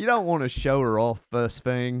 Sure. you don't want to show her off first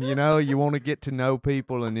thing, you want to get to know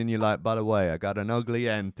people, and then you're like, by the way, I got an ugly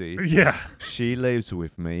auntie. Yeah. She lives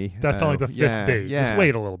with me. That's only the fifth yeah, date. Yeah, Just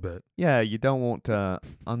wait a little bit. Yeah, you don't want to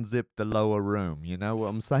unzip the lower room, you know what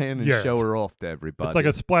I'm saying, and Yeah. show her off to everybody. It's like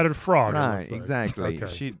a splattered frog. it Right, looks like. exactly.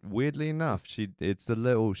 Okay. She weirdly enough,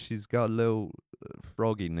 she's got a little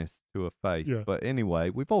frogginess to her face. Yeah. But anyway,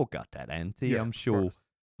 we've all got that auntie, Yeah, I'm of sure. course.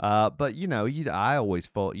 But I always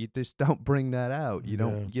thought you just don't bring that out. You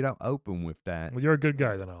Yeah. don't open with that. Well, you're a good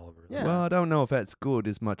guy then, Oliver. Yeah. Well, I don't know if that's good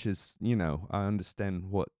as much as I understand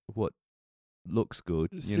what looks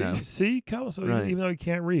good. See, Cal, so Right. even though you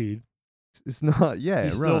can't read, It's not. Yeah,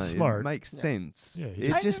 He's right. still smart. It makes Yeah. sense. Yeah, he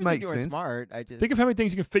it I just never said makes you were sense. smart. I just think of how many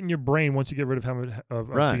things you can fit in your brain once you get rid of of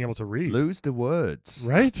Right. being able to read. Lose the words.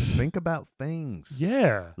 Right? Think about things.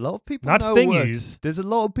 Yeah. A lot of people Not know thingies. words. There's a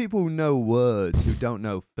lot of people who know words who don't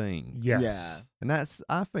know things. Yes. Yeah. And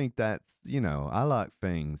I think that's, I like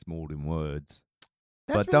things more than words.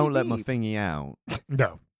 That's but really don't let my deep. thingy out.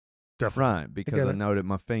 No. Definitely. Right, because I it. know that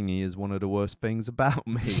my thingy is one of the worst things about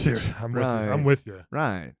me. Seriously, I'm with you. I'm Right. with you.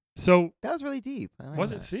 Right. So, That was really deep. I like was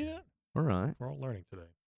that. it? See that? All right. We're all learning today.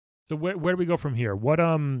 So where do we go from here? What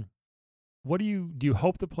do you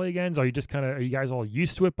hope the plague ends? Are you guys all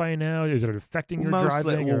used to it by now? Is it affecting your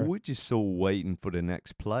driving? Well, or- we're just all waiting for the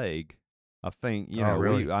next plague. I think, Oh,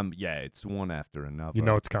 really? it's one after another. you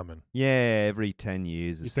know it's coming. Yeah, every 10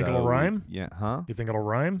 years or You so. think it'll rhyme? Yeah, huh? Do you think it'll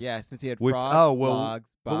rhyme? Yeah, since you had We've- frogs, oh, well, logs,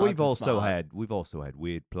 But bogs, we've and also smog. had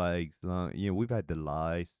weird plagues. Like, we've had the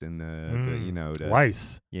lice and the Mm,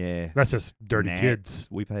 lice. yeah, That's just dirty gnats. kids.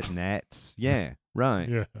 We've had gnats. Yeah, right.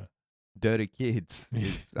 Yeah. Dirty kids. I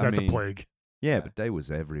That's mean, a plague. Yeah, Yeah. but they was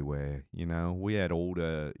everywhere. We had all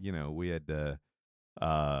the.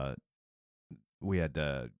 We had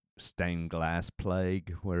the stained glass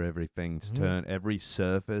plague where everything's Mm. every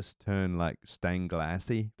surface turned like stained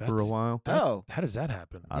glassy for a That's- while. Oh, How does that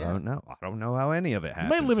happen? I Yeah. don't know. I don't know how any of it You happens.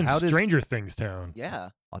 might live in How does- Stranger Things town. yeah.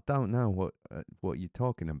 I don't know what you're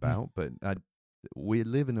talking about, but we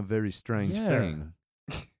live in a very strange Yeah. thing.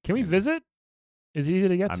 Can we visit? Is it easy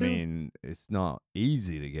to get I to? mean, it's not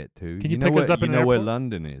easy to get to. Can you know pick us where, up you in know an where airport?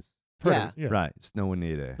 London is? Perfect. Yeah. Yeah. Right. It's nowhere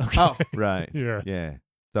near there. Okay. Oh. Right. Yeah. Yeah.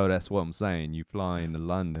 So that's what I'm saying. You fly into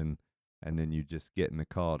London, and then you just get in the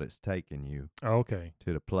car that's taking you Oh, okay.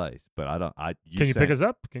 to the place. But I don't. Can you pick say- us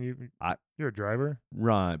up? Can you? I- You're a driver.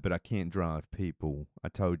 Right, but I can't drive people. I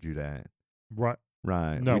told you that. Right.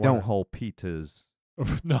 Right. No, we why don't not? hold Peters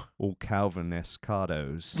No, or Calvin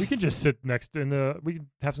Escados. we can just sit next in the. We can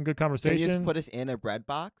have some good Can conversation. you just put us in a bread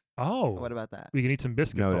box? oh, What about that? we can eat some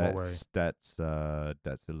biscuits No, the whole way.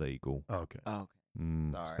 that's illegal. Oh, okay, Oh,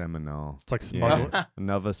 Sorry. Seminar. it's like Yeah. smuggling.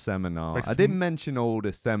 Another seminar. Like I didn't mention all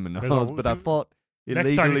the seminars, all- but I thought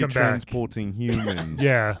Next time you illegally come back. transporting humans.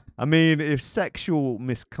 Yeah, I mean, if sexual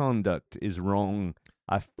misconduct is wrong,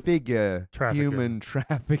 I figure Trafficking. human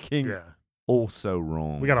trafficking yeah. also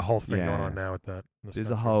wrong. We got a whole thing going Yeah. on now with that. in this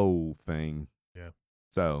There's a country. whole thing. Yeah.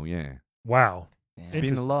 So yeah, Wow. damn. it's been a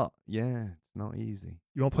Interesting. lot. Yeah, it's not easy.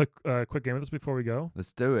 You want to play a quick game with us before we go?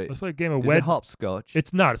 Let's do it. Let's play a game of Is Wed. it hopscotch?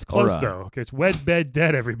 It's not. It's close Alright. though. Okay, it's Wed, Bed,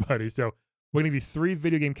 Dead, everybody. So we're gonna give you 3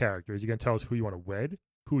 video game characters. You're gonna tell us who you want to wed,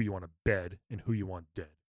 who you want to bed, and who you want dead.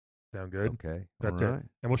 Sound good? okay. That's all it. right.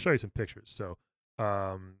 And we'll show you some pictures. So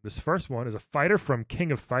this first one is a fighter from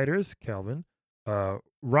King of Fighters, Calvin.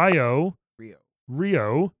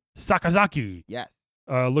 Rio Sakazaki. Yes.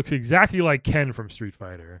 Looks exactly like Ken from Street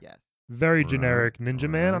Fighter. Yes. Very Right, generic ninja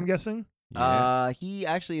man, I'm right. guessing. Yeah. He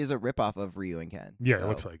actually is a ripoff of Ryu and Ken. Yeah, it so,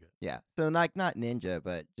 looks like it. Yeah. So not ninja,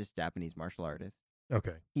 but just Japanese martial artist.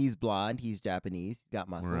 Okay. He's blonde. He's Japanese. He's got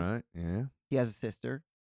muscles. Right. Yeah. He has a sister.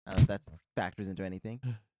 I don't know if that factors into anything.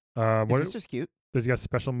 His What sister's cute. does he got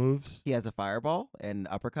special moves? He has a fireball, an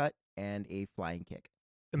uppercut, and a flying kick.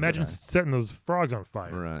 Imagine Okay. setting those frogs on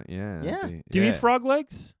fire. Right. Yeah. Yeah. Do you yeah. eat frog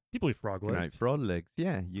legs? People eat frog Can I eat legs. frog legs?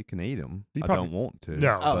 Yeah, you can eat them. You I probably- don't want to.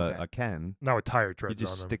 No. Oh, but okay. I can. Not with tire You treads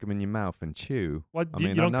just on them. stick them in your mouth and chew. What, I you,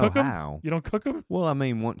 mean, you I don't know cook them? how. You don't cook them? Well, I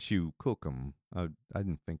mean, once you cook them, I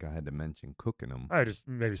didn't think I had to mention cooking them. I just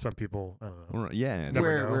maybe some people. I don't know. Yeah, Never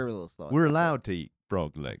We're know. we're a little slow. we're allowed to eat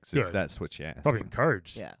frog legs Good. if that's what you ask. Probably me.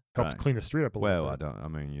 encouraged. Yeah. Helps Right. clean the street up a Well, little I bit. don't. I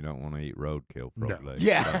mean, you don't want to eat roadkill No. frog legs.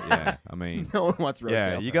 Yeah. but yeah. I mean, No one wants roadkill.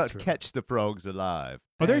 yeah, you got to true. catch the frogs alive.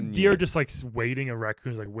 Are there and deer you- just like waiting, and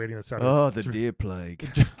raccoons like waiting outside? Oh, of the street? deer plague.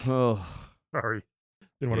 oh, Sorry,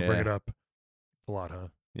 didn't want to bring Yeah. it up. It's a lot, huh?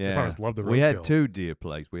 The yeah. farmers love the We had roadkill. 2 deer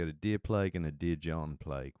plagues. We had a deer plague and a deer John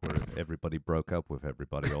plague, where everybody broke up with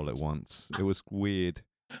everybody all at once. It was weird.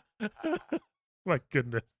 My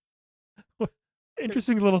goodness.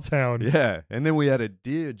 Interesting little town. Yeah, and then we had a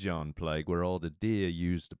deer John plague, where all the deer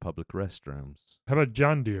used the public restrooms. How about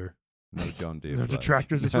John Deere? No John Deere. The plague.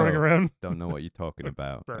 tractors just running No, around. Don't know what you're talking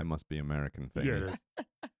about. Sorry. It must be American thing. Yeah,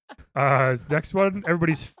 it is. Next one,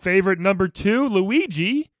 everybody's favorite number 2,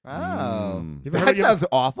 Luigi. Oh. Mm. You ever heard That of your- sounds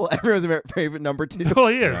awful. Everyone's favorite number 2. Well,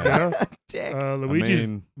 he is. You know? Dick. Luigi's I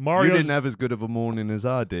mean, Mario's you didn't have as good of a morning as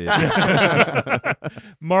I did.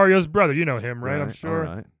 Mario's brother. You know him, right? I'm Right, sure.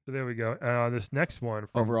 all right. So there we go. This next one,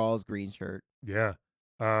 from, Overalls, green shirt. yeah,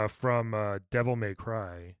 from Devil May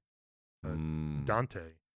Cry, Mm.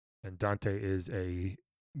 Dante, and Dante is a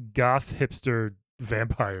goth hipster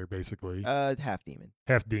vampire, basically, Half demon.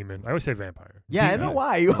 half demon. I always say vampire. Yeah, I don't know Demon.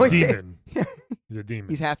 why. You always say Demon. He's a demon.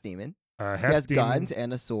 he's half demon. half He has demon, guns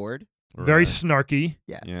and a sword. Very Right. snarky.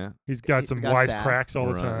 Yeah. Yeah. He's got He's some got wise sass. cracks all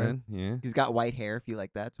the Right time. then, Yeah. He's got white hair if you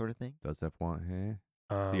like that sort of thing. Does have white hair.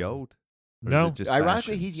 Um, The old. Or is no. it just Ironically,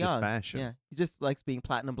 fashion? he's It's just young. fashion. Yeah. He just likes being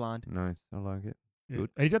platinum blonde. Nice. I like it. Yeah. Good.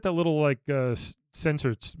 And he's got that little like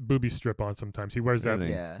censor booby strip on sometimes. He wears that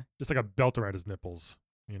Really? Yeah. just like a belt around his nipples.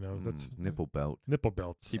 You know, that's Nipple belt. nipple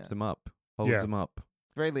belts. Keeps Yeah. them up. Holds Yeah. them up.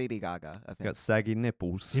 It's very Lady Gaga of him. Got saggy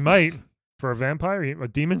nipples. He might for a vampire, a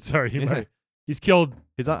demon. Sorry, he Yeah. might. He's killed.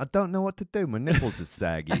 He's like, I don't know what to do. My nipples are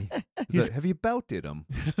saggy. He's He's- like, have you belted them?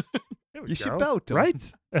 There we You should go. belt 'em.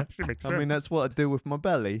 right? Actually makes sense. I mean, that's what I do with my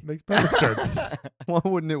belly. Makes perfect sense. Why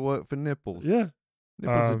wouldn't it work for nipples? Yeah.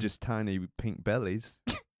 Nipples are Um, just tiny pink bellies.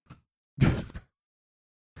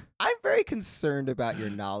 I'm very concerned about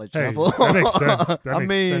your knowledge Hey, level. that makes sense. That I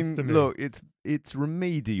makes sense mean, to me. look, it's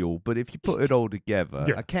remedial, but if you put it all together,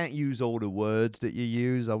 Yeah. I can't use all the words that you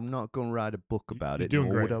use. I'm not going to write a book about you're it, doing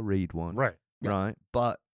nor would great. I read one. Right. Right.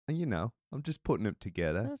 But, I'm just putting it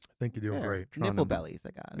together. Yes. I think you're doing Yeah. great. Trying Nipple to- bellies.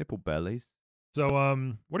 I got it. Nipple bellies. So,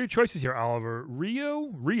 what are your choices here, Oliver? Rio,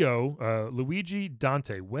 Luigi,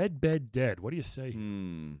 Dante. Wed, bed, dead. What do you say?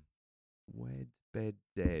 Wed, bed,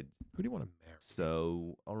 dead. Who do you want to marry?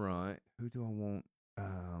 So, all right. Who do I want?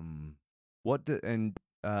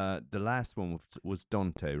 The last one was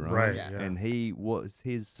Dante, right? Right. Yeah. Yeah. And what was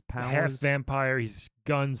his powers? Half vampire. He's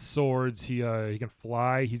guns, swords. He can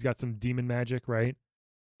fly. He's got some demon magic, right?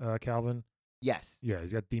 Calvin. Yes. Yeah,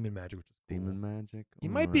 he's got demon magic, which is cool. Demon magic. He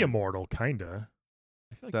might be alright. immortal, kinda.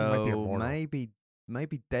 I feel like he might be So immortal.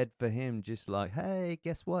 maybe dead for him. Just like, hey,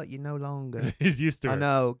 guess what? You're no longer. He's used to it. I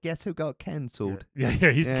know. Guess who got Yeah. cancelled? Yeah,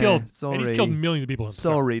 he's Yeah, killed. And he's killed sorry. millions of people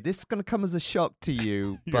himself. Sorry, this is gonna come as a shock to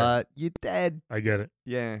you, Yeah. but you're dead. I get it.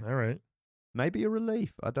 Yeah. All right. maybe a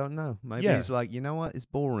relief. I don't know. Maybe Yeah. he's like, you know what? It's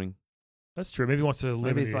boring. That's true. Maybe he wants to live.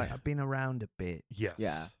 Maybe in he's the- like, I've been around a bit. yes.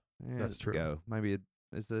 Yeah. Yeah, That's let's true. Go. Maybe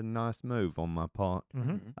it's a nice move on my part.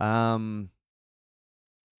 Mm-hmm.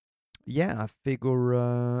 Yeah, I figure.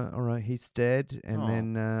 All right, he's dead, and Aw.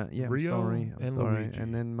 then I'm Rio sorry, I'm and sorry, Luigi.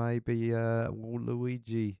 and then maybe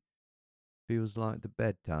Luigi feels like the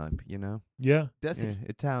bed type, you know. Yeah. Does Yeah,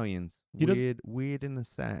 Italians, He does- weird in the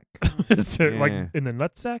sack, Is it like Yeah. in the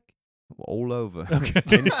nutsack? all over.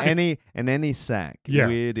 Okay. in any sack. Yeah.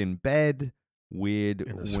 Weird in bed. Weird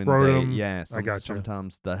In the when scrotum. they yeah. I gotcha.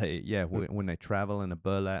 Sometimes they when they travel in a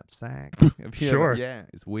burlap sack. Have you Sure. yeah,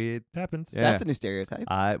 it's weird. Happens. Yeah. That's a new stereotype.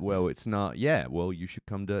 Well, it's not. Yeah, well, you should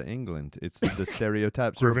come to England. It's the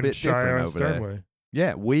stereotypes are a bit Shire different and over there. Sternway.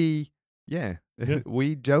 Yeah, Yeah.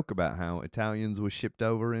 we joke about how Italians were shipped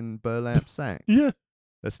over in burlap sacks. Yeah.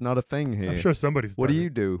 That's not a thing here. I'm sure somebody's What do done you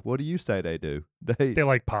it. do? What do you say they do? They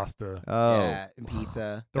like pasta. Oh, Yeah, and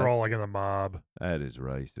pizza. They're all that's- like in the mob. that is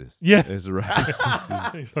racist. Yeah. It's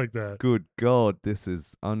racist. Things like that. Good God, this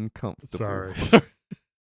is uncomfortable. Sorry. I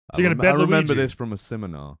So you're gonna bed I remember Luigi. this from a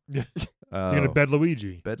seminar. Yeah. You're gonna Oh, bed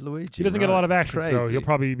Luigi. bed Luigi. He doesn't get a lot of action, so Crazy. he'll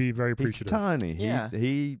probably be very He's appreciative. tiny. Yeah.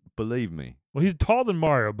 He believe me. Well, he's taller than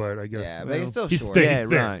Mario, but I guess Yeah, but he's still he's short. thin. Yeah, He's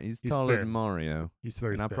thin. right. He's taller thin. than Mario. He's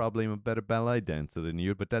very And I thin. probably am a better ballet dancer than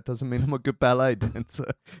you, but that doesn't mean I'm a good ballet dancer.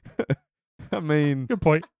 I mean, Good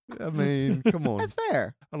point. come on. That's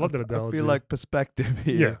fair. I love that I analogy. feel like perspective yeah.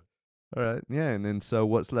 here. All right, yeah, and then so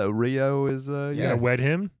what's left? Rio is You're Yeah. gonna wed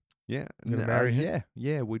him. yeah, You gonna marry him?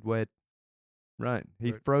 yeah, we'd wed. Right,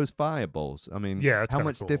 he Right. throws fireballs. I mean, Yeah, that's how kinda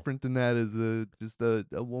much cool. different than that is just a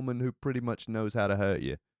woman who pretty much knows how to hurt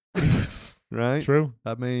you, right? True.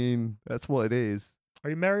 I mean, that's what it is. Are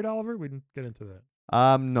you married, Oliver? We didn't get into that.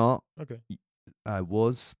 I'm not. Okay. I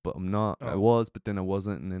was, but I'm not. I Oh. was, but then I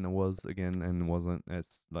wasn't, and then I was again, and wasn't.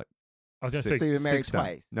 It's like I was gonna six, So you were married 6 times.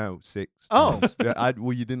 twice? No, 6. Oh. times. Yeah,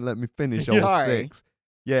 well, you didn't let me finish Yeah. all Sorry. 6.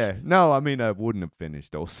 Yeah, no, I mean I wouldn't have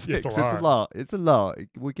finished all 6. It's a It's a lot. It's a lot.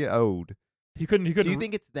 We get old. He couldn't. He couldn't. Do you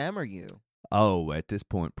think it's them or you? Oh, at this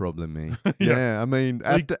point, probably me. Yeah. Yeah, I mean,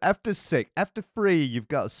 Like- after 6, after 3, you've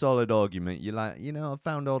got a solid argument. You're like, I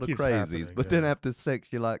found all the Keeps crazies, happening, but then yeah. after 6,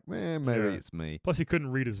 you're like, maybe Yeah. it's me. Plus, he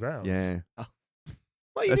couldn't read his vows. Yeah,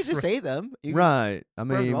 Well, you That's could just say them. You could- right. I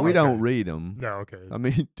mean, all, we don't okay. read them. No. Okay. I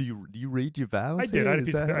mean, do you read your vows? I did. here? I had a Is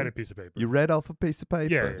piece. Of, that I had how- a piece of paper. You read off a piece of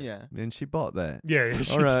paper. Yeah. Yeah. And she bought that. Yeah. Yeah.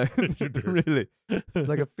 she All right. did. She did. Really? It's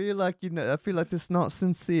like I feel like I feel like that's not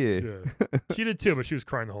sincere. Yeah. She did too, but she was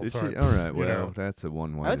crying the whole Is she? time. All right. you Well, know. that's a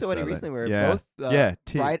one way. I went to a wedding sell it. recently where yeah. both yeah.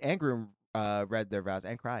 bride and groom read their vows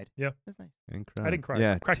and cried. Yeah. That's nice. and I didn't cry.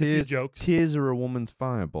 Yeah. Cracked a few Tears, jokes. tears are a woman's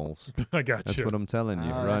fireballs. I got That's you, what I'm telling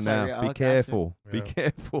you Oh, right that's right, now. yeah. Be Oh, gotcha. careful. Be Yeah.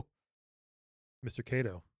 careful. Mr.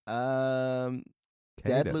 Cato.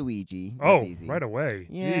 Dead Kato. Luigi. That's Oh, easy. right away.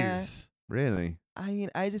 Yeah. Jeez. Really? I mean,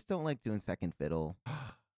 I just don't like doing second fiddle.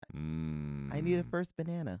 Mm. I need a first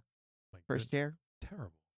banana. My First good- chair.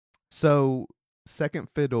 Terrible. So, second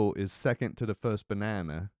fiddle is second to the first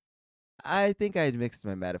banana. I think I mixed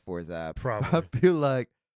my metaphors up. I Probably. feel like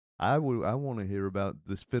I want to hear about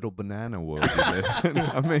this fiddle banana world. you live in.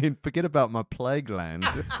 I mean, forget about my plague land.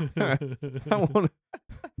 I want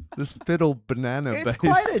this fiddle banana It's base.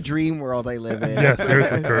 quite a dream world I live in. Yeah,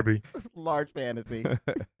 seriously, Kirby. Large fantasy.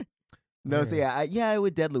 No, so yeah, I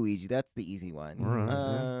would dead Luigi. That's the easy one. All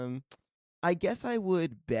right, yeah. I guess I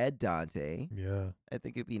would bed Dante. Yeah. I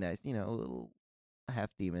think it'd be nice, a little half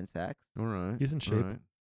demon sex. All right. He's in all shape. right.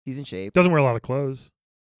 He's in shape. Doesn't wear a lot of clothes.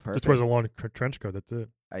 Perfect. Just wears a long trench coat. That's it.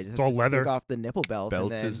 I just it's have all to leather. Take off the nipple belt.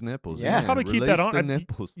 Belts and then, his nipples. Yeah. Probably keep Release that on. the I-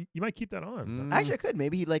 nipples. You might keep that on. Mm. Actually, I could.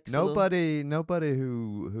 Maybe he likes a little- Nobody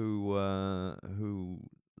who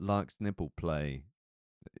likes nipple play.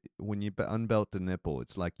 When you unbelt the nipple,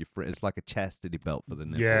 it's like it's like a chastity belt for the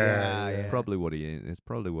nipple. Yeah, yeah. Probably what he is. It's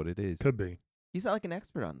probably what it is. Could be. You sound like an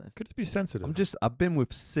expert on this. Could just be sensitive. I've been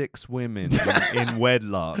with 6 women in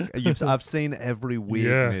wedlock. I've seen every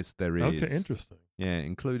weirdness there is. Okay, interesting. Yeah,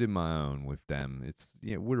 including my own with them.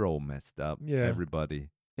 We're all messed up. Yeah. Everybody.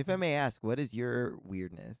 If I may ask, what is your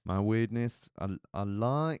weirdness? My weirdness, I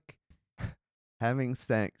like having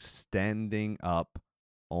sex standing up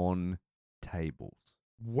on tables.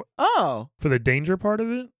 What Oh, for the danger part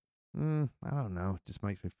of it? I don't know. It just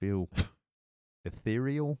makes me feel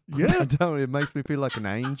ethereal. Yeah. I don't. It makes me feel like an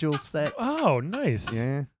angel sex. Oh, nice.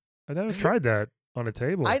 Yeah. I never tried that. on a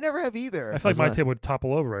table. I never have either. I feel like my That's table would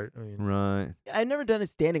topple over, right? I mean, Right. I've never done it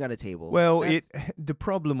standing on a table. Well, That's- the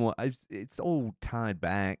problem was it's all tied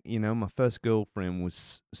back. You know, my first girlfriend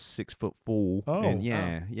was 6'4". Oh, and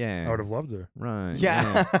wow. yeah, I would have loved her. right.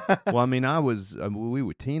 yeah. Well, I mean, we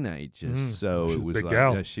were teenagers, Mhm. so She was it a was big like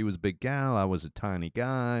gal. she was a big gal. I was a tiny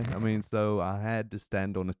guy. I mean, so I had to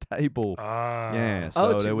stand on a table. Ah. Yeah,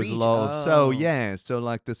 Oh, so to there was a reach. lot of Oh. so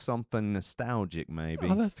like there's something nostalgic maybe.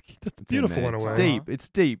 Oh, that's It's in beautiful there. in a It's way. deep. It's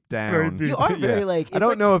deep very down. deep. You are very Yeah. like. I it's don't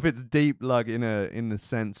like- know if it's deep like in the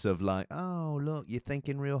sense of like, oh look, you're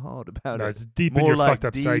thinking real hard about No, it. it's deep in More your like fucked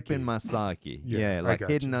up deep psyche. in my psyche. Yeah, Yeah, I like got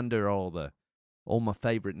hidden you. under all my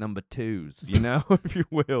favorite number twos, you know, if you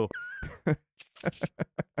will.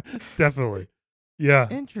 Definitely. Yeah.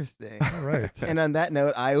 Interesting. All right. And on that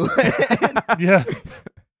note, I would Yeah.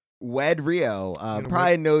 wed Rio. gonna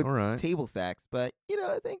Probably no All right. table sex, but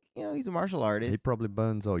I think he's a martial artist. He probably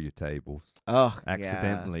burns all your tables Oh,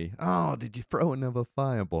 accidentally. Oh, did you throw another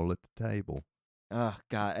fireball at the table? Yeah. Oh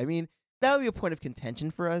God. I mean, that would be a point of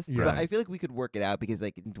contention for us. Yeah. But I feel like we could work it out because,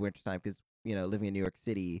 like, in wintertime, because living in New York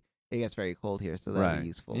City, it gets very cold here, so that'd Right. be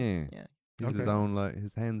useful. Yeah. Yeah. He's his Okay. own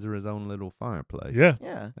his hands are his own little fireplace. Yeah.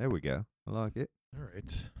 Yeah. There we go. I like it. All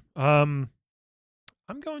right.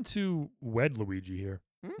 I'm going to wed Luigi here.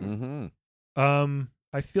 Mm. Mm-hmm.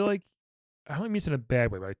 I feel like I don't mean this in a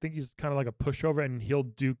bad way, but I think he's kind of like a pushover, and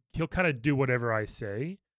he'll kind of do whatever I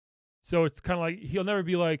say. So it's kind of like he'll never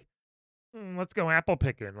be like, let's go apple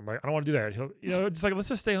picking. I'm like, I don't want to do that. He'll just like, let's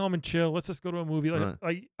just stay home and chill. Let's just go to a movie. Like,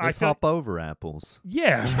 Right. I Let's feel hop over apples.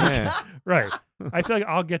 yeah, Yeah. right. I feel like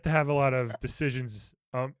I'll get to have a lot of decisions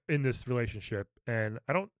in this relationship, and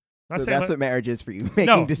I don't. Not So saying that's like, what marriage is for you, making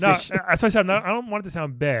no, decisions. no. That's why I said I don't want it to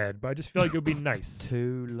sound bad, but I just feel like it would be nice.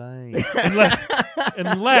 Too late.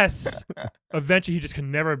 Unless eventually he just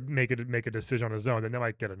can never make a decision on his own, then that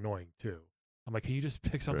might get annoying too. I'm like, can you just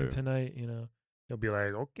pick something True. tonight? He'll be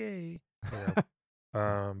like, okay.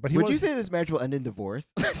 But he Would you was- say this marriage will end in divorce?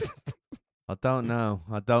 I don't know.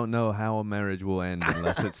 I don't know how a marriage will end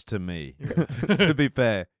unless it's to me. Yeah. To be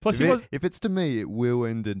fair, Plus if, he was- if it's to me, it will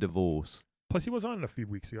end in divorce. Plus, he was on a few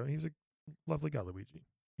weeks ago, and he was a lovely guy, Luigi.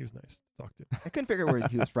 He was nice to talk to. I couldn't figure out where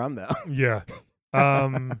he was from though. Yeah.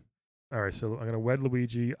 All right, so I'm gonna wed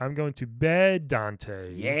Luigi. I'm going to bed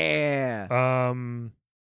Dante. Yeah.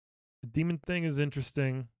 The demon thing is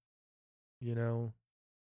interesting.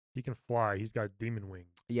 He can fly. He's got demon wings.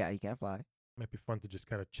 Yeah, he can't fly. Might be fun to just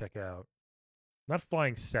kind of check out. Not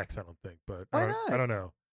flying sex, I don't think, but Why I not? don't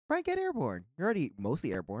know. Frank, get airborne. You're already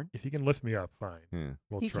mostly airborne. If he can lift me up, fine. Yeah.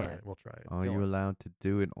 We'll He try can. it. We'll try it. Are Go you on. allowed to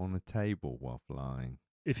do it on a table while flying?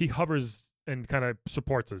 If he hovers and kind of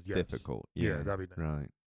supports us, yes. Difficult. Yeah, Yeah. that'd be nice. Right.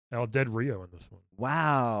 And I'll dead Rio in this one.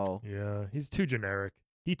 Wow. Yeah, he's too generic.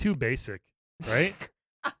 He too basic, right?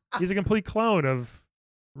 He's a complete clone of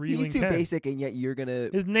Ryu He's and too Ken. basic, and yet you're gonna.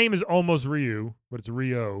 His name is almost Ryu, but it's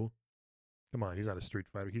Rio. Come on, he's not a Street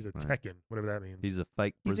Fighter. He's a Right. Tekken, whatever that means. He's a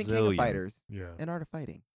fake He's in Brazilian. King of Fighters, yeah. an art of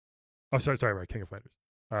fighting. Oh, sorry, right. King of Fighters.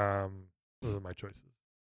 Those are my choices.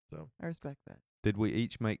 So I respect that. Did we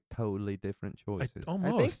each make totally different choices?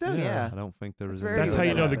 almost. so, yeah. I don't think there That's is. very That's good how when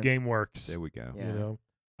you that know the happens. game works. There we go. Yeah. You know,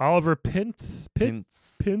 Oliver Pintz.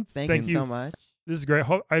 Hints. Thank Thank you you so much. This is great.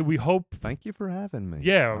 We hope. Thank you for having me.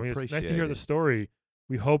 Yeah, I I mean, it's nice to appreciate hear it. the story.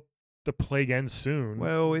 We hope the plague ends soon.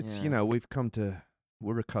 Well, it's Yeah.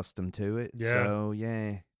 we're accustomed to it. Yeah. So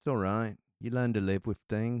yeah, it's all right. You learn to live with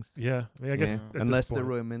things. yeah. I mean, I guess Yeah. at this Unless they're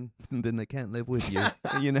point- women, then they can't live with you.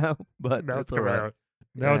 You know. But now that's it's all coming right. out.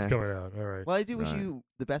 Now it's Yeah. coming out. All right. Well, I do wish Right. you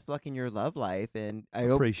the best luck in your love life, and I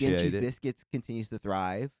hope Appreciate Genchi's it. Biscuits continues to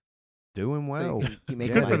thrive. Doing well. So you can keep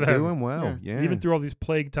making good yeah, for money. they're them. doing well. Yeah. Even through all these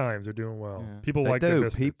plague times, they're doing well. Yeah. People they like their do.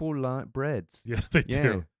 biscuits. People like breads. Yes, they Yeah.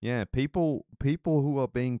 do. Yeah. People who are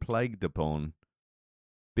being plagued upon.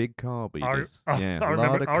 Big carb eaters. yeah. I'll a lot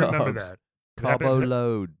remember, of I'll remember carbs. that. If it happen- Carbo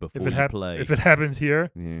load before you hap- play. If it happens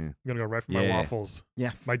here, yeah. I'm gonna go right for my Yeah. waffles.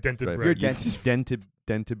 Yeah. My dented Right. bread. Your You-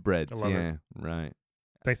 dented breads. I love it. Yeah. Right.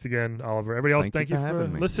 Thanks again, Oliver. Everybody else, Thank you thank you for for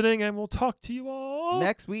having me. listening, and we'll talk to you all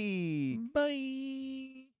Next week.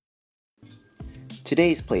 Bye.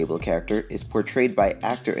 Today's playable character is portrayed by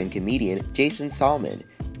actor and comedian Jason Salmon.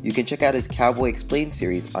 You can check out his Cowboy Explained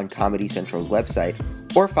series on Comedy Central's website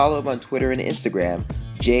or follow him on Twitter and Instagram,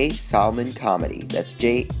 J Salmon Comedy. That's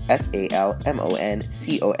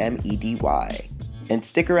JSalmonComedy. And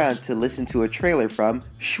stick around to listen to a trailer from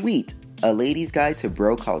Sweet, A Lady's Guide to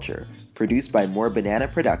Bro Culture, produced by More Banana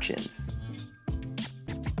Productions.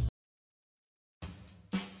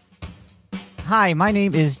 Hi, my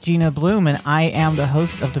name is Gina Bloom, and I am the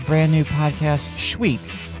host of the brand new podcast, Sweet,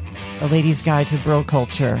 A Lady's Guide to Bro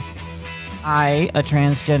Culture. I, a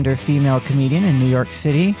transgender female comedian in New York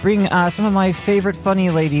City, bring some of my favorite funny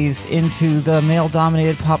ladies into the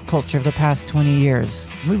male-dominated pop culture of the past 20 years.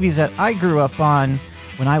 Movies that I grew up on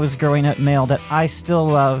when I was growing up male that I still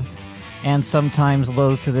love and sometimes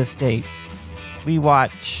loathe to this date. We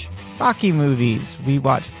watch Rocky movies. We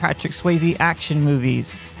watch Patrick Swayze action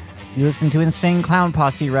movies. We listen to Insane Clown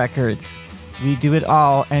Posse records. We do it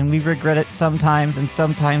all, and we regret it sometimes, and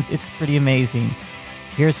sometimes it's pretty amazing.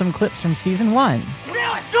 Here's some clips from season 1.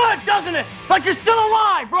 Feels good, doesn't it? Like you're still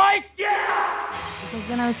alive, right? Yeah! Because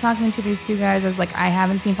then I was talking to these two guys. I was like, I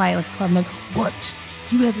haven't seen Fight Club. I'm like, what?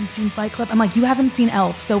 You haven't seen Fight Club? I'm like, you haven't seen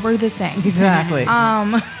Elf, so we're the same. Exactly.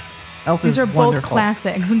 Elf These is are both wonderful.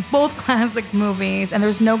 classics, both classic movies, and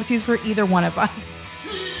there's no excuse for either one of us.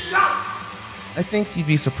 I think you'd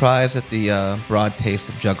be surprised at the broad taste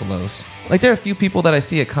of juggalos. Like, there are a few people that I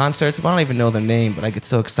see at concerts, but I don't even know their name, but I get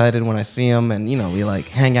so excited when I see them, and, we, like,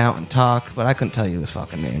 hang out and talk, but I couldn't tell you his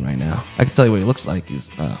fucking name right now. I can tell you what he looks like. He's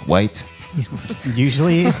white.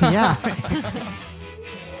 Usually, yeah.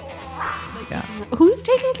 Who's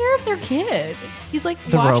taking care of their kid? He's like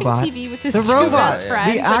The watching robot. TV with his The two robot. best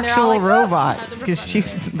friends. The and they're all actual like, robot. "Oh, they're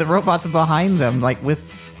Because the robot's behind them, like with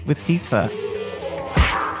pizza.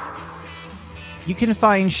 You can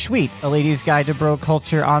find Sweet, A Lady's Guide to Bro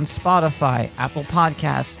Culture on Spotify, Apple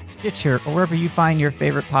Podcasts, Stitcher, or wherever you find your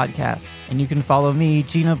favorite podcasts. And you can follow me,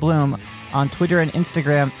 Gina Bloom, on Twitter and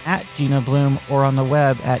Instagram at Gina Bloom, or on the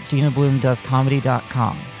web at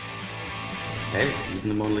GinaBloomDoesComedy.com. Hey, even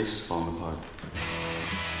the Mona Lisa's falling apart.